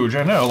anything. Huge,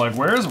 I know. Like,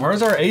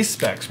 where's our ace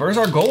specs? Where's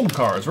our gold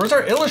cards? Where's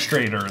our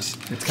illustrators?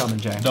 It's coming,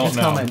 Jay. It's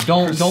coming.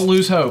 Don't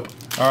lose hope.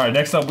 All right,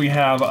 next up we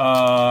have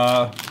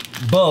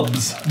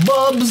Bubs.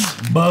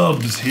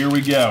 Bubs. Here we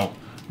go.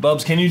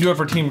 Bubs, can you do it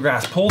for Team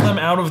Grass? Pull them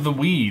out of the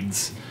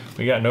weeds.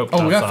 We got nope.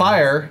 Oh, we got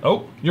fire.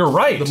 Oh, you're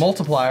right. The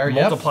multiplier.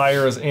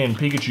 Multiplier is in.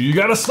 Pikachu, you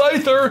got a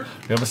Scyther.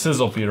 You have a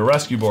Sizzlepeed, a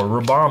Rescue Board,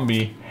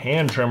 Rabombi,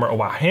 Hand Trimmer. Oh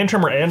wow, Hand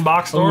Trimmer and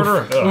Box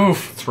Order.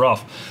 Oof. It's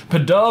rough.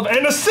 Pidove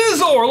and a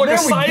Scizor. Look, a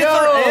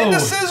Scyther and a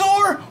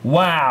Scizor.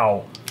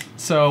 Wow.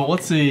 So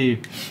let's see,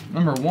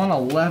 number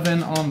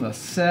 111 on the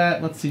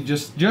set. Let's see,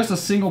 just a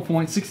single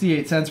point,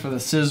 68 cents for the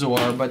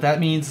Scizor, but that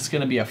means it's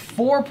going to be a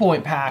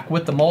 4-point pack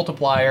with the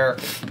multiplier,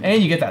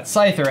 and you get that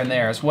Scyther in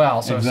there as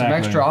well. So some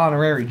extra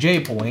honorary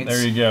J points.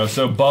 There you go.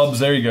 So Bubs,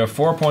 there you go.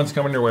 4 points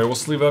coming your way. We'll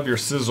sleeve up your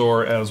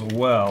Scizor as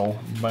well.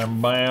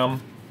 Bam,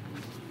 bam.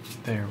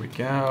 There we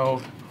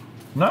go.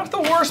 Not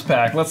the worst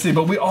pack. Let's see,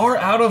 but we are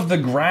out of the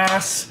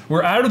grass.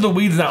 We're out of the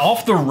weeds now,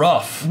 off the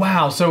rough.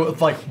 Wow. So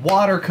it's like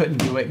water couldn't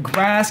do it,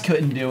 grass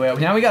couldn't do it.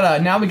 Now we got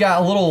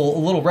a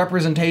little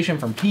representation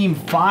from Team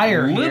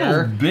Fire here.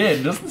 Little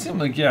bit. Doesn't seem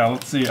like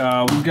Let's see.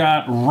 We've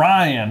got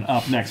Ryan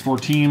up next for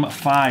Team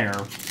Fire.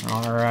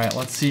 All right.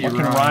 Let's see. What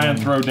can Ryan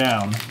throw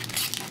down?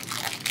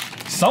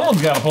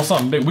 Someone's got to pull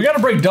something big. We got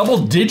to break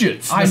double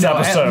digits this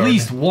episode. At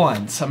least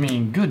once. I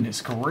mean,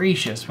 goodness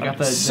gracious. We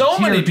got so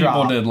many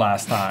people did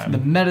last time. The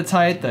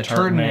Metatite, the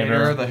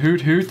Turtonator, the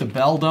Hoot Hoot, the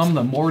Beldum,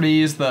 the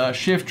Mortys, the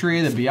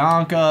Shiftry, the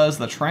Biancas,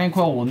 the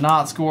Tranquil will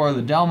not score,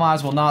 the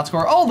Delmise will not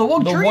score. Oh, the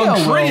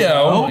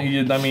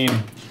Wugtrio I mean,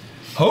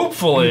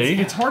 hopefully.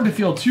 It's hard to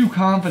feel too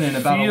confident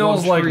about a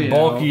Feels like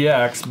Bulky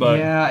X, but...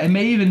 Yeah, it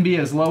may even be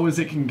as low as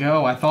it can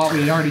go. I thought we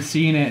had already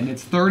seen it, and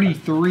it's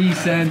 33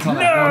 cents on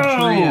that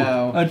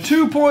Wugtrio. A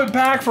 2-point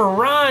pack for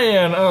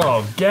Ryan.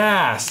 Oh,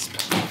 gasp.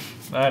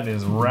 That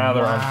is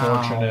rather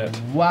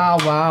unfortunate.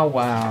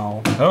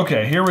 Wow.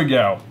 Okay, here we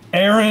go.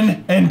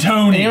 Aaron and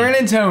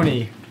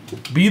Tony.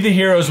 Be the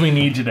heroes we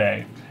need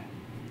today.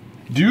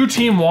 Do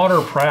Team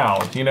Water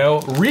proud,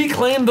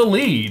 reclaim the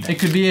lead. It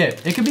could be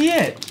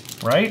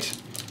it. Right?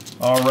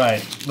 All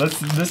right.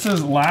 This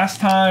is last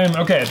time.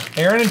 Okay,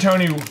 Aaron and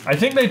Tony, I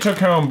think they took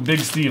home Big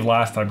Steve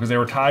last time because they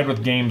were tied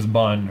with Games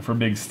Bun for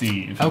Big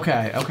Steve.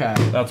 Okay.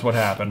 That's what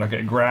happened.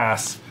 Okay,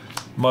 Grass,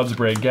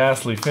 Mudspray,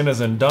 Ghastly,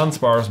 Finizen,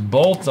 Dunsparce,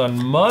 Bolton,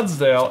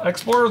 Mudsdale,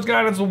 Explorer's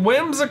Guidance,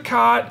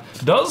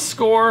 Whimsicott does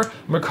score,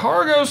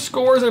 Macargo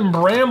scores, and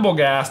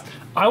Bramblegast.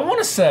 I want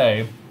to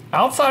say,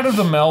 outside of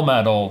the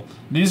Melmetal,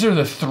 these are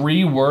the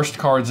 3 worst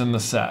cards in the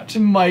set. It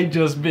might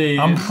just be.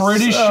 I'm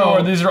pretty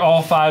sure these are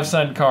all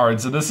 5-cent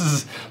cards. So this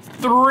is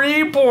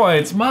 3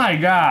 points. My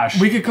gosh.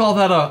 We could call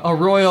that a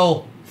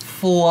royal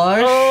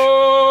flush.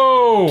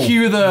 Oh!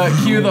 Cue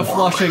the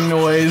flushing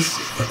noise.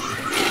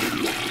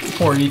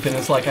 Poor Ethan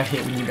is like, I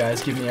hate when you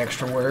guys give me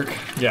extra work.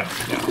 Yeah.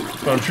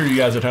 But I'm sure you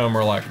guys at home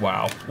are like,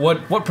 wow,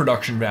 what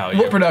production value?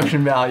 What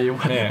production value?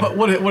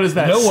 What is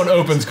that? No one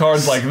opens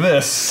cards like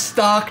this.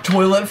 Stock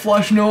toilet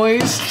flush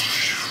noise?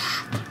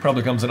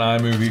 Probably comes in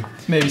iMovie.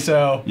 Maybe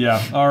so.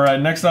 Yeah. All right.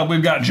 Next up,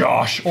 we've got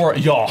Josh or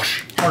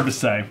Yosh. Hard to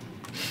say.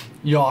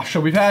 Yosh. So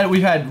we've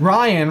had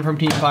Ryan from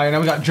Team Fire. Now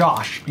we got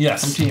Josh.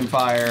 Yes. From Team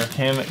Fire.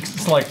 And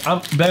it's like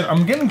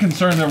I'm getting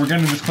concerned that we're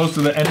getting this close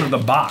to the end of the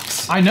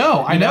box. I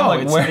know.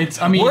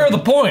 Like, I mean, where are the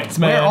points,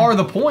 man? Where are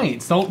the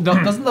points? Doesn't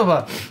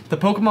the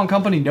Pokemon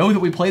Company know that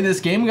we play this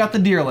game? We got the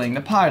Deerling,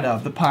 the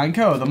Pidove, the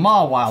Pineco, the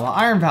Mawile, the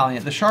Iron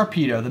Valiant, the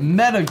Sharpedo, the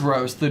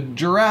Metagross, the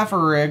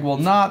Girafarig will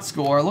not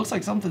score. It looks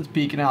like something's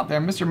peeking out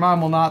there. Mr.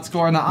 Mime will not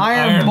score, and the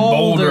Iron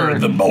Boulder.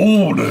 The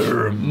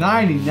Boulder.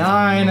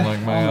 99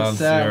 like my on the odds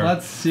set. here.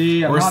 Let's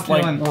see. I'm not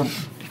feeling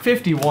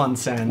 51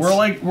 cents.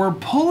 We're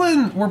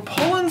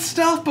pulling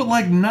stuff, but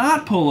like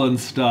not pulling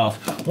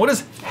stuff. What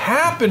is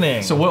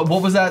happening? So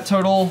what was that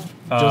total?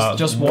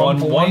 Just 1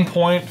 point?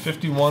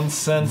 1.51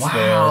 cents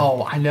there.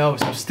 Wow, I know.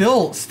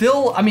 So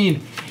still, I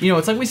mean, you know,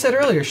 it's like we said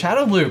earlier,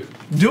 Shadow Loop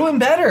doing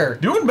better.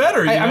 Doing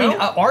better, you know? I mean,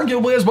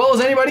 arguably as well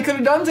as anybody could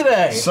have done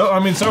today. So,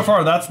 I mean, so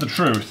far that's the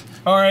truth.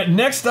 All right,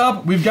 next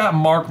up, we've got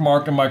Mark,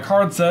 and my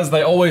card says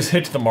they always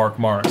hit the Mark.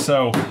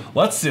 So,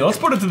 let's see. Let's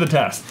put it to the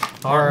test.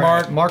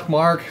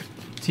 Mark.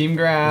 Team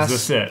Grass.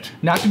 Is this it?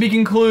 Not to be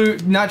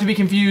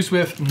confused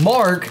with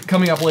Mark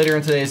coming up later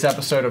in today's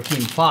episode of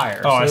Team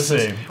Fire. Oh, I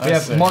see. We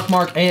have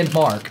Mark, and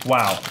Mark.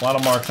 Wow, a lot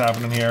of marks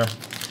happening here.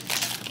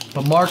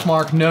 But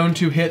Mark known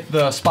to hit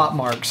the spot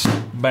marks.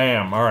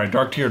 Bam. All right,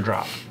 Dark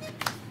Teardrop.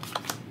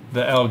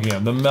 The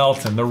Edghill, the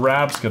Melton, the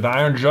Rabska, the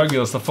Iron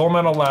Jugulis, the Full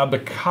Metal Lab, the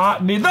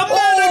Cottony, the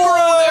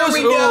Metagross! There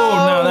we go!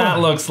 Now that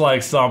looks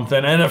like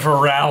something. And a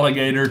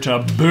Feraligatr to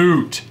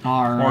boot.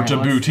 All right, or to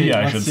booty,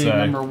 I should say.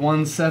 Number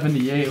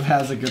 178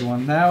 has a good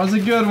one. That was a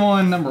good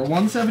one. Number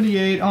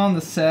 178 on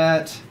the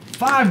set.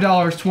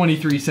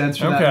 $5.23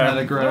 for that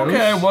Metagross.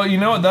 Okay, well, you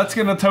know what that's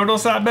going to total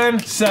us at, Ben?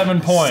 7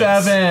 points.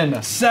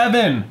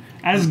 7.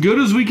 As good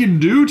as we can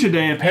do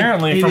today,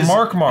 apparently, from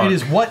Mark. It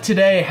is what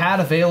today had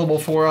available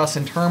for us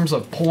in terms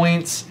of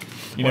points.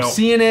 We're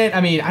seeing it. I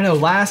mean, I know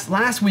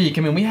last week.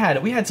 I mean, we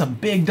had some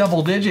big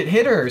double-digit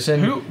hitters.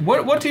 And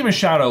what team is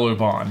Shadow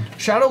Loop on?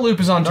 Shadow Loop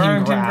is on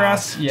Team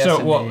Grass. Yes,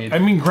 so, indeed. I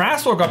mean,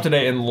 Grass woke up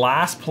today in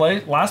last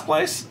place.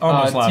 Almost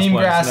last place. Team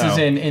Grass is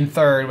in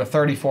third with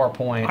 34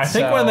 points. I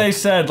think when they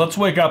said let's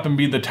wake up and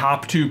be the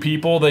top 2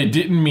 people, they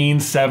didn't mean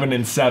 7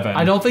 and 7.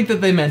 I don't think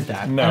that they meant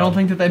that. No. I don't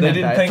think that they meant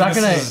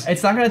that.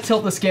 It's not gonna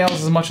tilt the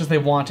scales as much as they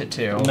want it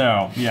to.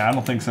 No. Yeah, I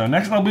don't think so.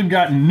 Next up, we've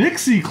got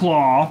Nixie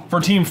Claw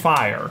for Team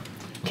Fire.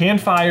 Can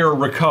Fire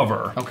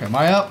recover? Okay, am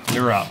I up?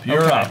 You're up.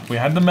 You're up. We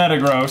had the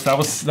Metagross. That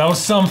was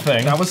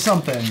something. That was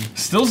something.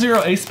 Still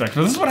 0 A-Spec.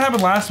 But this is what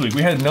happened last week.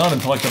 We had none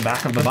until like the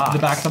back of the box. The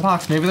back of the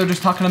box. Maybe they're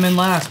just tucking them in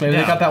last. Maybe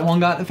they got that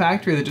one guy at the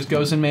factory that just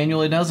goes and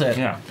manually does it.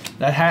 Yeah.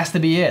 That has to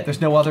be it.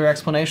 There's no other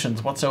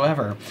explanations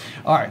whatsoever.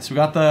 All right, so we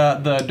got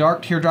the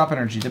Dark Teardrop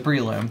Energy, the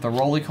Breloom, the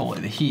Roly-Poly,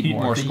 the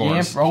Heatmor, the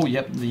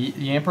Yamper. The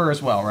Yamper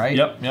as well, right?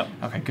 Yep.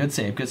 Okay, good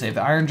save. The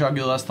Iron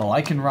Jugulis, the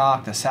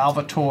Lycanroc, the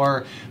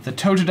Salvatore, the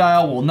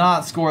Totodile will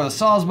not score, the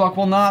Sawsbuck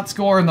will not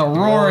score, and the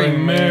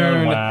Roaring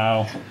Moon.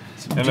 Wow.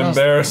 An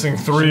embarrassing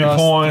 3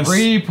 points.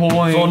 3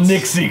 points. For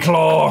Nixie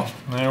Claw.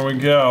 There we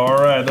go.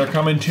 All right, they're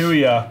coming to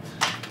you.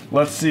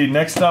 Let's see.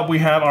 Next up, we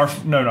have our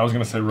I was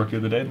going to say Rookie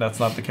of the Day. That's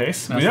not the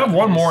case. We have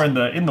one more in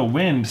the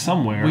wind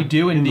somewhere. We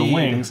do indeed. In the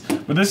wings.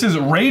 But this is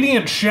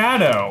Radiant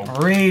Shadow.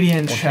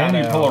 Shadow. Can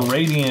you pull a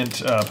Radiant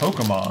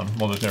Pokemon?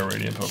 Well, there's no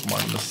Radiant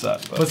Pokemon in this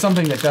set. But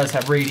something that does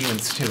have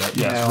radiance to it.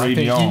 Yes,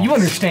 Radiance. You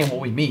understand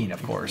what we mean,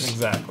 of course.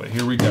 Exactly.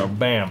 Here we go.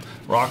 Bam.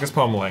 Raucous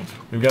Pummeling.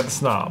 We've got the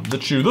Snob, the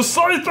Chew, the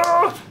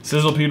Scyther,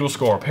 Sizzlepede will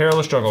score,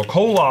 Perilous Jungle,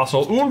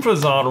 Colossal,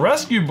 Unfazon,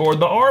 Rescue Board,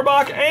 the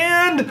Arbok,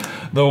 and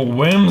the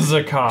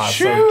Whimsicott.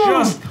 So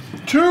just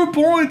 2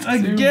 points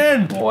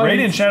again.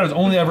 Radiant Shadow's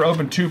only ever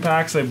opened 2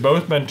 packs. They've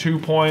both been 2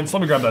 points.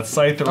 Let me grab that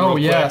Scyther real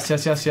quick.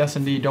 Yes,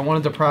 indeed. Don't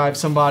want to deprive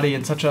somebody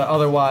in such a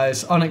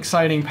otherwise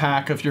unexciting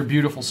pack of your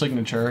beautiful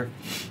signature.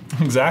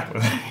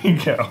 Exactly. There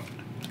you go.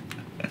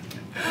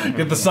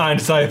 Get the signed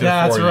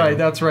Scyther for you.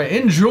 That's right.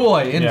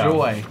 Enjoy.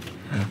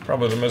 Yeah.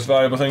 Probably the most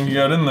valuable thing you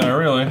got in there,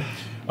 really.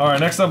 All right,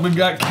 next up we've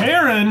got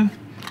Karen.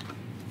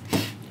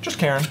 Just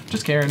Karen.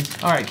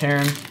 All right,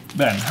 Karen.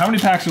 Ben, how many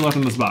packs are left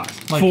in this box?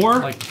 4?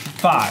 Like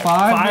 5.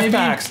 5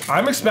 packs.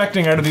 I'm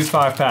expecting out of these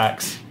 5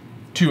 packs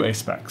 2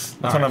 A-Specs.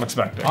 That's what I'm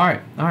expecting. All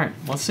right.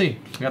 Let's see.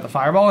 We got the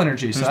Fireball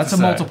Energy, so that's a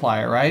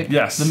multiplier, right?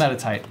 Yes. The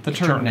Metatite, the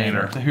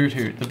Turtonator, the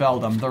Hoot, the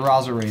Beldum, the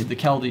Roserade, the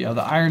Keldeo,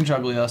 the Iron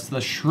Jugulis, the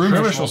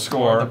Shroomish will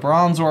score, the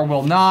Bronzor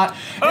will not,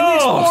 and the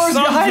Explorer's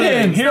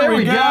Guidance! Here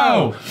we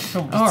go!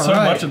 So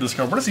right. much of this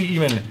card. What does he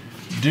even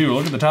do?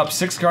 Look at the top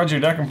 6 cards of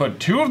your deck and put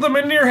 2 of them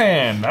into your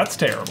hand. That's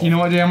terrible. You know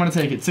what, Jay? I'm going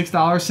to take it.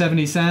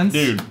 $6.70.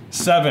 Dude,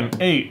 7,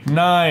 8,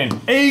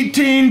 9,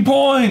 18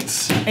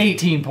 points!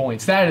 18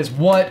 points. That is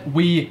what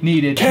we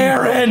needed.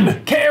 Karen!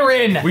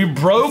 We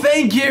broke.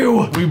 Thank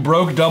you. We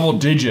broke double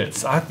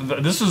digits.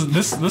 This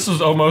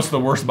was almost the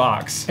worst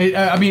box.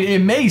 I mean,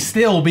 it may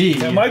still be.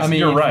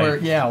 You're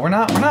right. We're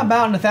not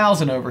batting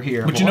 1,000 over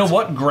here. But you know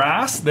what?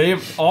 Grass.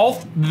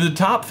 The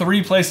top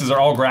 3 places are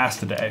all grass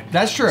today.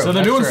 That's true. So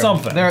they're doing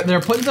something.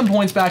 They're putting some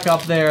points back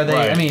up there. They,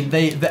 Right. I mean,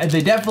 they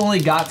definitely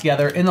got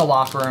together in the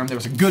locker room. There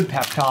was a good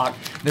pep talk.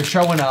 They're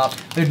showing up.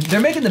 They're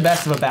making the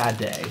best of a bad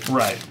day.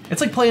 Right. It's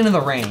like playing in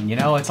the rain, you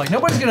know? It's like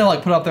nobody's gonna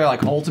like put up their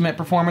like ultimate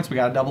performance. We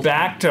got a double.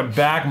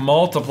 Back-to-back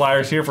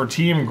multipliers here for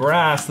Team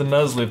Grass, the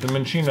Nuzleaf, the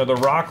Minchino, the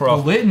Rockwell,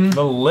 The Lytton.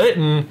 the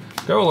Lytton,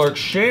 Go Alert,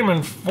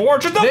 Shaman,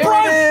 Fortune, the There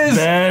Prime. it is.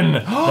 Ben,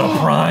 the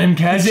Prime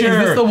Catcher.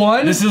 Is this the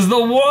one? This is the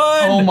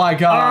one. Oh my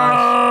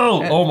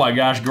gosh. Oh my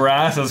gosh,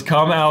 Grass has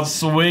come out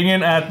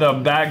swinging at the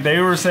back. They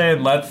were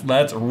saying,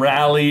 let's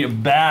rally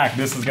back.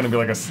 This is gonna be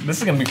like this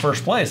is gonna be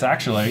first place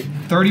actually.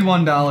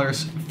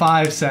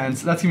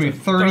 $31.05. That's gonna be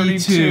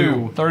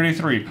 32.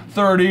 33,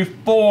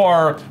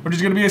 34, which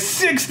is gonna be a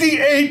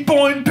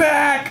 68-point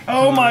pack.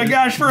 Oh my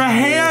gosh, for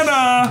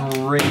Hannah.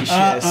 Gracious.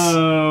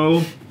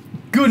 Uh-oh.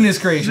 Goodness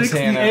gracious,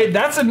 68. Hannah.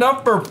 That's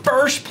enough for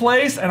first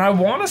place, and I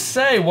want to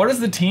say, what is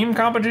the team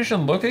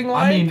competition looking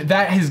like? I mean,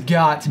 that has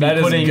got to be that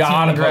has putting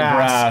got to Team put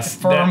Grass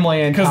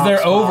firmly in because top they're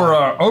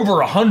spot. over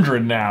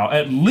 100 now,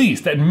 at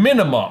least, at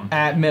minimum.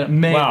 At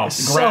minimum. Wow,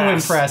 So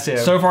Grass, impressive.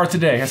 So far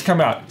today has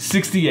come out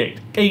 68,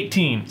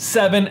 18,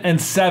 7, and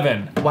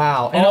 7.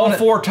 Wow. And All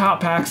 4 top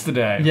packs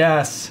today.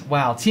 Yes.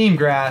 Wow. Team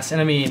Grass. And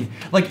I mean,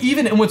 like,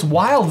 even, and what's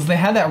wild is they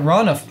had that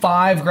run of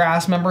 5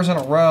 Grass members in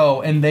a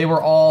row, and they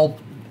were all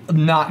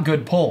not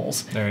good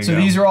pulls. There you so go.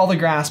 these are all the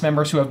Grass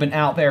members who have been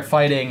out there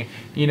fighting,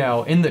 you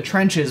know, in the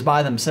trenches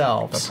by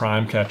themselves. The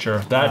Prime Catcher.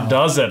 That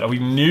does it. We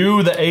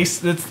knew the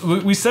ace.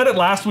 We said it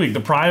last week.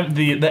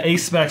 The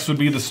ace specs would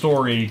be the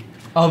story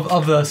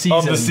of the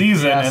season.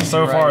 Yes, and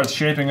so you're far right. it's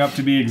shaping up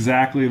to be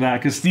exactly that.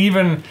 Because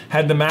Steven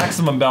had the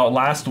maximum belt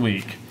last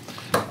week.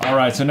 All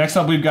right, so next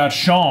up we've got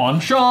Sean.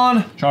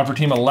 Sean for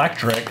Team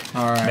Electric.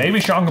 All right. Maybe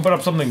Sean can put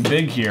up something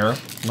big here.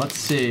 Let's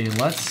see.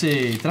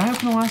 Did I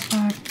open the last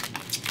pack?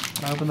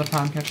 Did I open the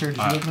Prime Catcher? Did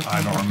you open the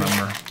I Prime don't Catcher?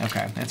 remember.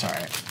 Okay, it's all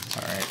right. It's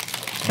all right.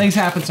 Things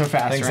happen so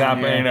fast. Things around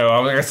happen. here. You know,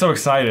 I was so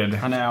excited.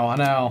 I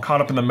know.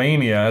 Caught up in the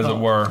mania, as it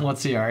were. Let's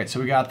see. All right, so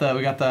we got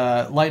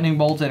the Lightning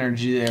Bolt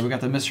Energy there. We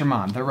got the Mr.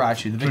 Mon, the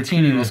Raichu, the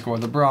Victini will score,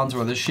 the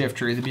Bronzor, the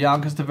Shiftry, the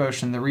Bianca's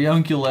Devotion, the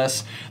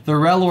Rionculus, the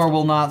Relor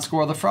will not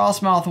score, the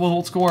Frostmouth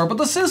will score, but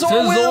the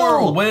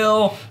Scizor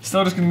will.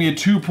 Still just gonna be a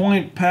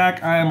 2-point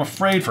pack. I am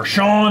afraid for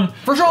Sean.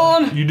 For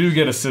Sean. You do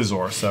get a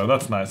Scizor, so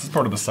that's nice. It's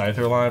part of the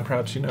Scyther line,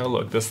 perhaps. You know,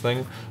 look, this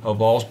thing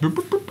evolves. Boop,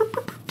 boop, boop, boop,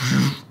 boop,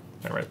 boop.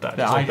 I write that.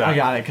 Yeah, Just like that. I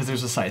got it because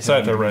there's a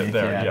Scyther. Scyther right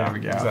there. Yeah, there we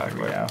go.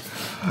 exactly. There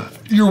we go.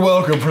 You're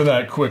welcome for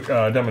that quick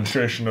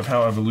demonstration of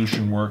how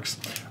evolution works.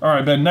 All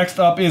right, Ben. Next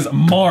up is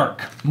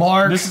Mark.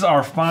 This is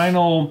our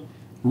final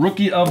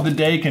Rookie of the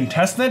Day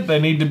contestant. They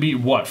need to beat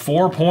what?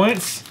 4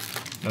 points.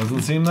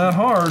 Doesn't seem that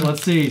hard.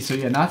 Let's see. So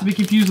yeah, not to be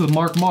confused with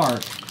Mark.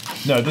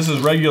 No, this is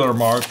regular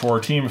Mark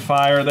for Team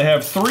Fire. They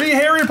have 3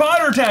 Harry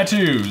Potter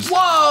tattoos.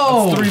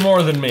 Whoa! That's 3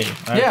 more than me.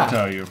 I have to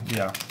tell you.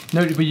 Yeah.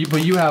 No, but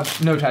you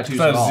have no tattoos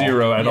at That's all.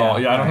 0 at all.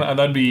 Yeah, I don't. right.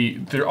 That'd be.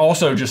 They're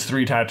also just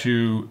 3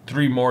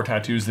 more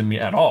tattoos than me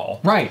at all.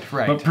 Right.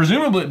 But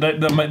presumably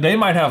they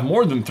might have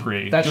more than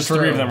 3. That's just true.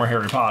 3 of them are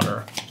Harry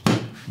Potter.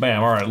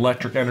 Bam, all right,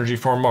 electric energy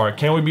for Mark.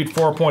 Can we beat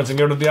 4 points and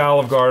go to the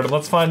Olive Garden?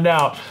 Let's find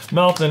out.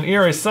 Melton,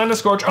 Eerie,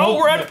 Scorch. Oh,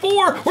 we're at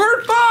 4. We're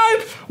at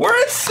 5. We're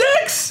at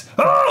 6.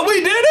 Oh,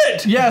 we did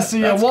it. Yes,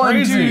 yeah, That's 1,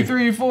 crazy. 2,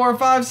 3, 4,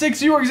 5,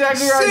 6. You were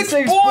exactly right.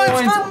 6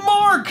 points for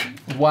Mark.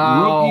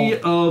 Wow.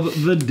 Rookie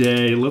of the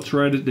Day. Let's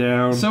write it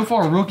down. So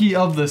far, Rookie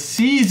of the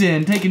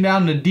Season, taking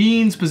down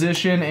Nadine's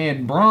position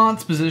and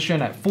Brant's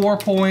position at 4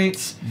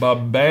 points.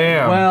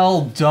 Ba-bam.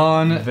 Well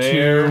done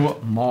There. to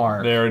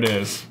Mark. There it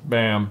is.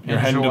 Bam. You're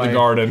heading to the Enjoy.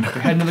 garden. You're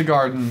heading to the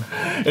garden.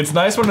 It's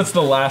nice when it's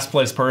the last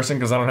place person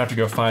because I don't have to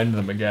go find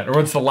them again. Or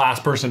it's the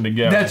last person to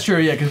go. That's true,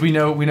 yeah, because we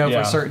know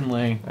Yeah. for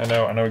certainly. I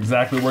know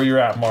exactly where you're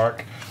at,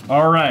 Mark.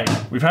 All right,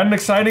 we've had an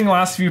exciting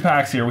last few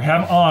packs here. We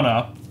have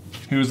Anna,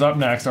 who's up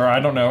next, or I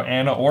don't know,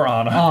 Anna or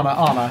Anna.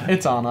 Anna.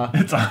 It's Anna.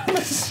 It's Anna.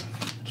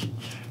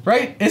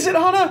 Right? Is it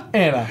Anna?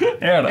 Anna.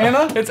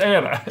 Anna. It's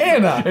Anna.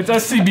 Anna. It's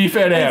SCB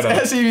Fed Anna.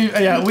 It's SCB,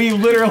 yeah, we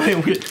literally,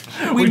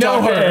 we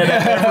know talk to her.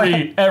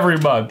 Anna every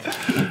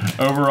month.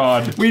 Over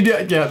on. We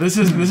do, yeah, this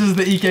is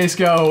the EK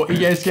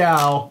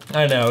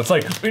I know, it's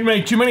like we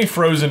make too many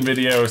Frozen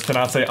videos to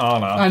not say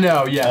Anna. I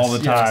know, yes. All the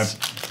time. yes.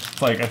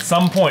 It's like at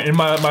some point in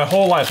my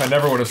whole life I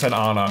never would have said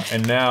Anna,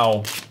 and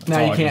now that's Now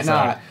all you I can can't say.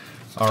 not.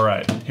 All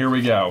right, here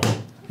we go.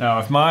 Now,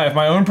 if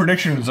my own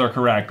predictions are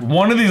correct,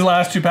 one of these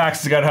last 2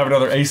 packs has got to have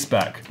another ace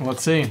spec.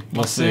 Let's see.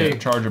 Let's see it.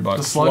 Charger Bug,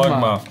 The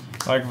Slugma.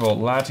 Vikavolt,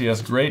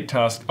 Latias, Great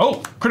Tusk.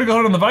 Oh, critical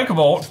hit on the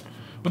Vikavolt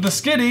with the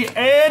Skitty,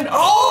 and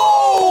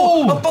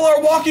a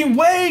Fuller Walking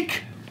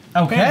Wake.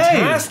 Okay.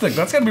 Fantastic.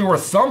 That's gonna be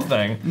worth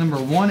something. Number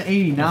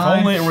 189. If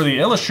only it were the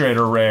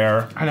Illustrator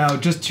rare. I know,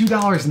 just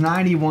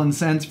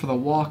 $2.91 for the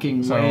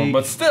walking wake.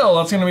 But still,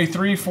 that's gonna be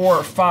 3,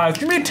 4, 5. It's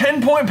gonna be a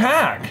 10-point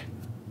pack.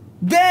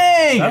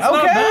 Dang! That's okay.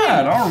 not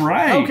bad. All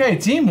right. Okay,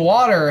 Team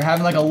Water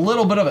having like a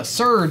little bit of a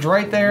surge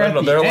right there at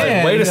the They're end.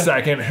 like, wait a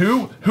second.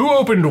 Who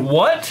opened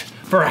what?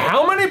 For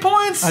how many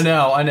points? I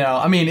know.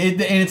 I mean,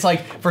 and it's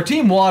like for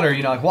Team Water,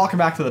 you know, like walking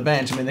back to the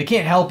bench. I mean, they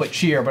can't help but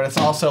cheer, but it's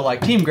also like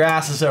Team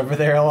Grass is over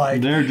there,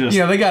 like they're just,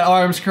 you know, they got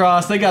arms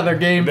crossed, they got their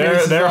game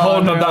faces they're on,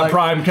 holding up that like,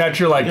 prime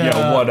catcher, like,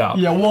 yo, what up?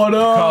 Yeah, what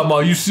up? Come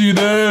on, you see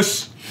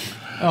this?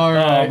 All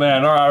right. Oh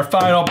man! All right, our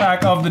final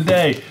pack of the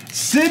day.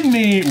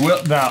 Sydney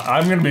will. Now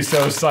I'm gonna be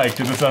so psyched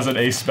if this has an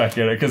ace spec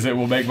in it because it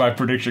will make my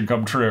prediction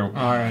come true.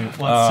 All right,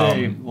 let's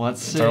see. Let's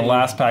see. It's our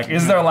last pack.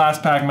 Is there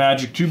last pack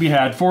magic to be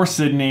had for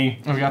Sydney?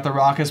 We got the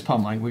Raucous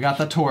Pummeling, we got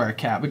the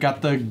Torracat, we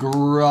got the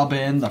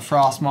Grubbin, the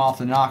Frostmoth,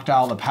 the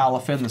Noctowl, the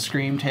Palafin, the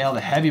Screamtail,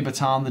 the Heavy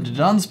Baton, the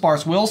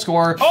Dunsparce will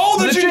score. Oh,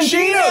 the Chinchino! This is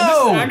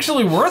Chinchino!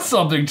 actually worth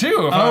something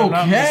too. If I'm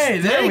not Okay,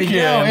 there we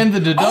mistaken. go. And the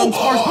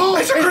Dunsparce. Oh,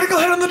 it's a critical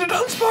hit on the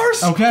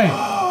Dunsparce.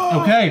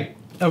 Okay.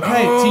 Team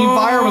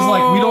Fire was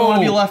like, we don't want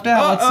to be left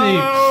out. Let's see.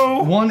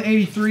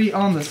 183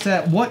 on the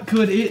set. What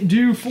could it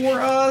do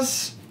for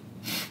us?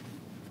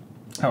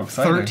 How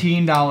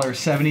exciting.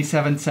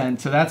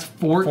 $13.77. So that's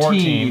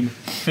 14.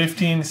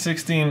 15,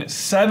 16,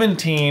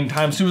 17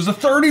 times 2 is a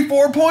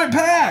 34-point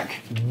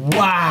pack.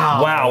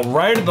 Wow. Wow,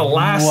 right at the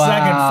last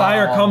second,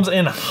 Fire comes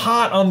in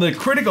hot on the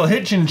critical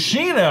hit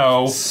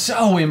Chinchino.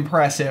 So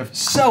impressive.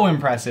 So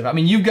impressive. I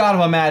mean, you've got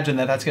to imagine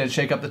that that's going to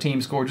shake up the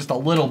team score just a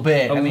little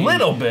bit. A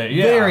little bit,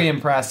 yeah. Very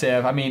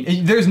impressive. I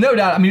mean, there's no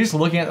doubt. I mean, just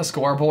looking at the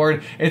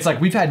scoreboard, it's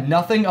like we've had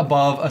nothing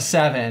above a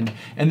 7.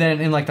 And then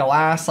in like the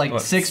last like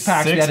 6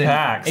 packs, we had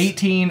an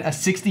 18, a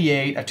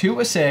 68, a 2,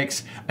 a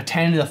 6, a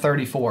 10, and a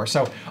 34.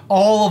 So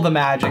all of the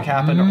magic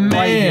happened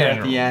right here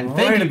at the end.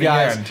 Thank you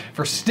guys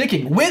for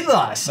sticking with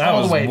us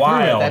all the way through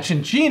it. That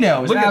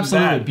Chinchino is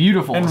absolutely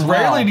beautiful. And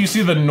rarely do you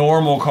see the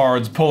normal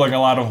cards pulling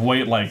a lot of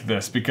weight like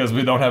this because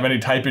we don't have any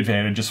type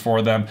advantages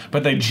for them.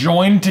 But they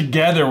join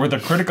together with a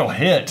critical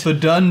hit. The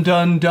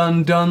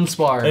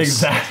Dunsparce.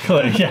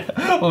 Exactly.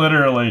 Yeah.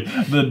 Literally.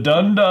 The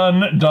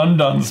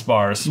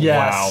Dunsparce.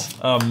 Yes.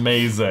 Wow.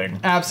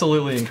 Amazing.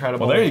 Absolutely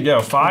incredible. Well, there you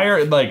go.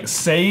 Fire like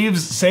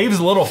saves a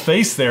little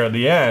face there at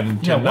the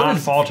end to not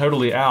fall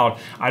totally out.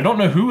 I don't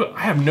know who.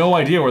 I have no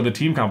idea where the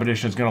team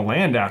competition is going to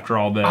land after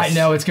all this. I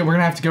know it's good. We're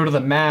gonna have to go to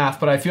the math,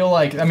 but I feel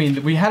like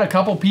we had a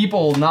couple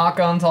people knock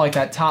onto like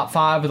that top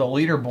 5 of the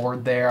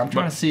leaderboard there. I'm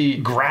trying to see.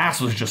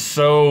 Grass was just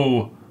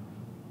so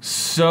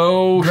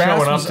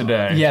showing up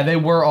today. Yeah, they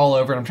were all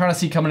over it. I'm trying to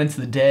see coming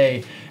into the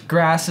day.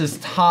 Grass's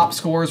top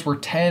scores were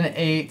 10,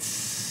 8,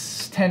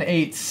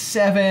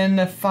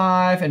 7,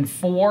 5, and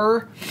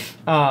 4.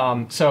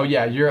 So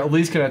yeah, you're at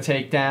least gonna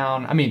take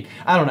down. I mean,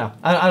 I don't know.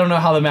 I don't know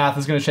how the math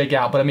is gonna shake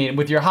out, but I mean,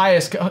 with your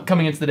highest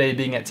coming into the day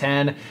being at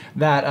 10,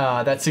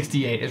 that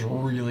 68 is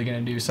really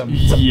gonna do some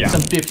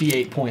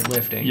 58-point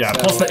lifting. Yeah, so.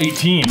 plus the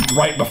 18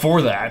 right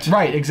before that.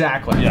 Right,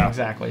 exactly. Yeah.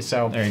 Exactly.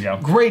 So there you go.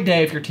 Great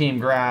day if you're Team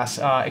Grass.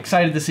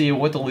 Excited to see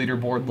what the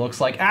leaderboard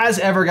looks like. As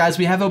ever, guys,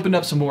 we have opened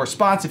up some more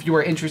spots. If you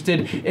are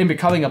interested in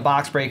becoming a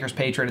Box Breakers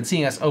patron and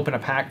seeing us open a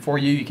pack for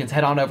you, you can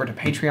head on over to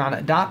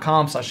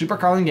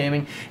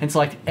patreon.com/SuperCarlinGaming and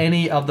select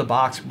any of the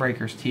Box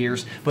Breakers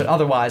tiers. But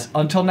otherwise,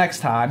 until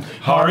next time,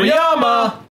 Hariyama!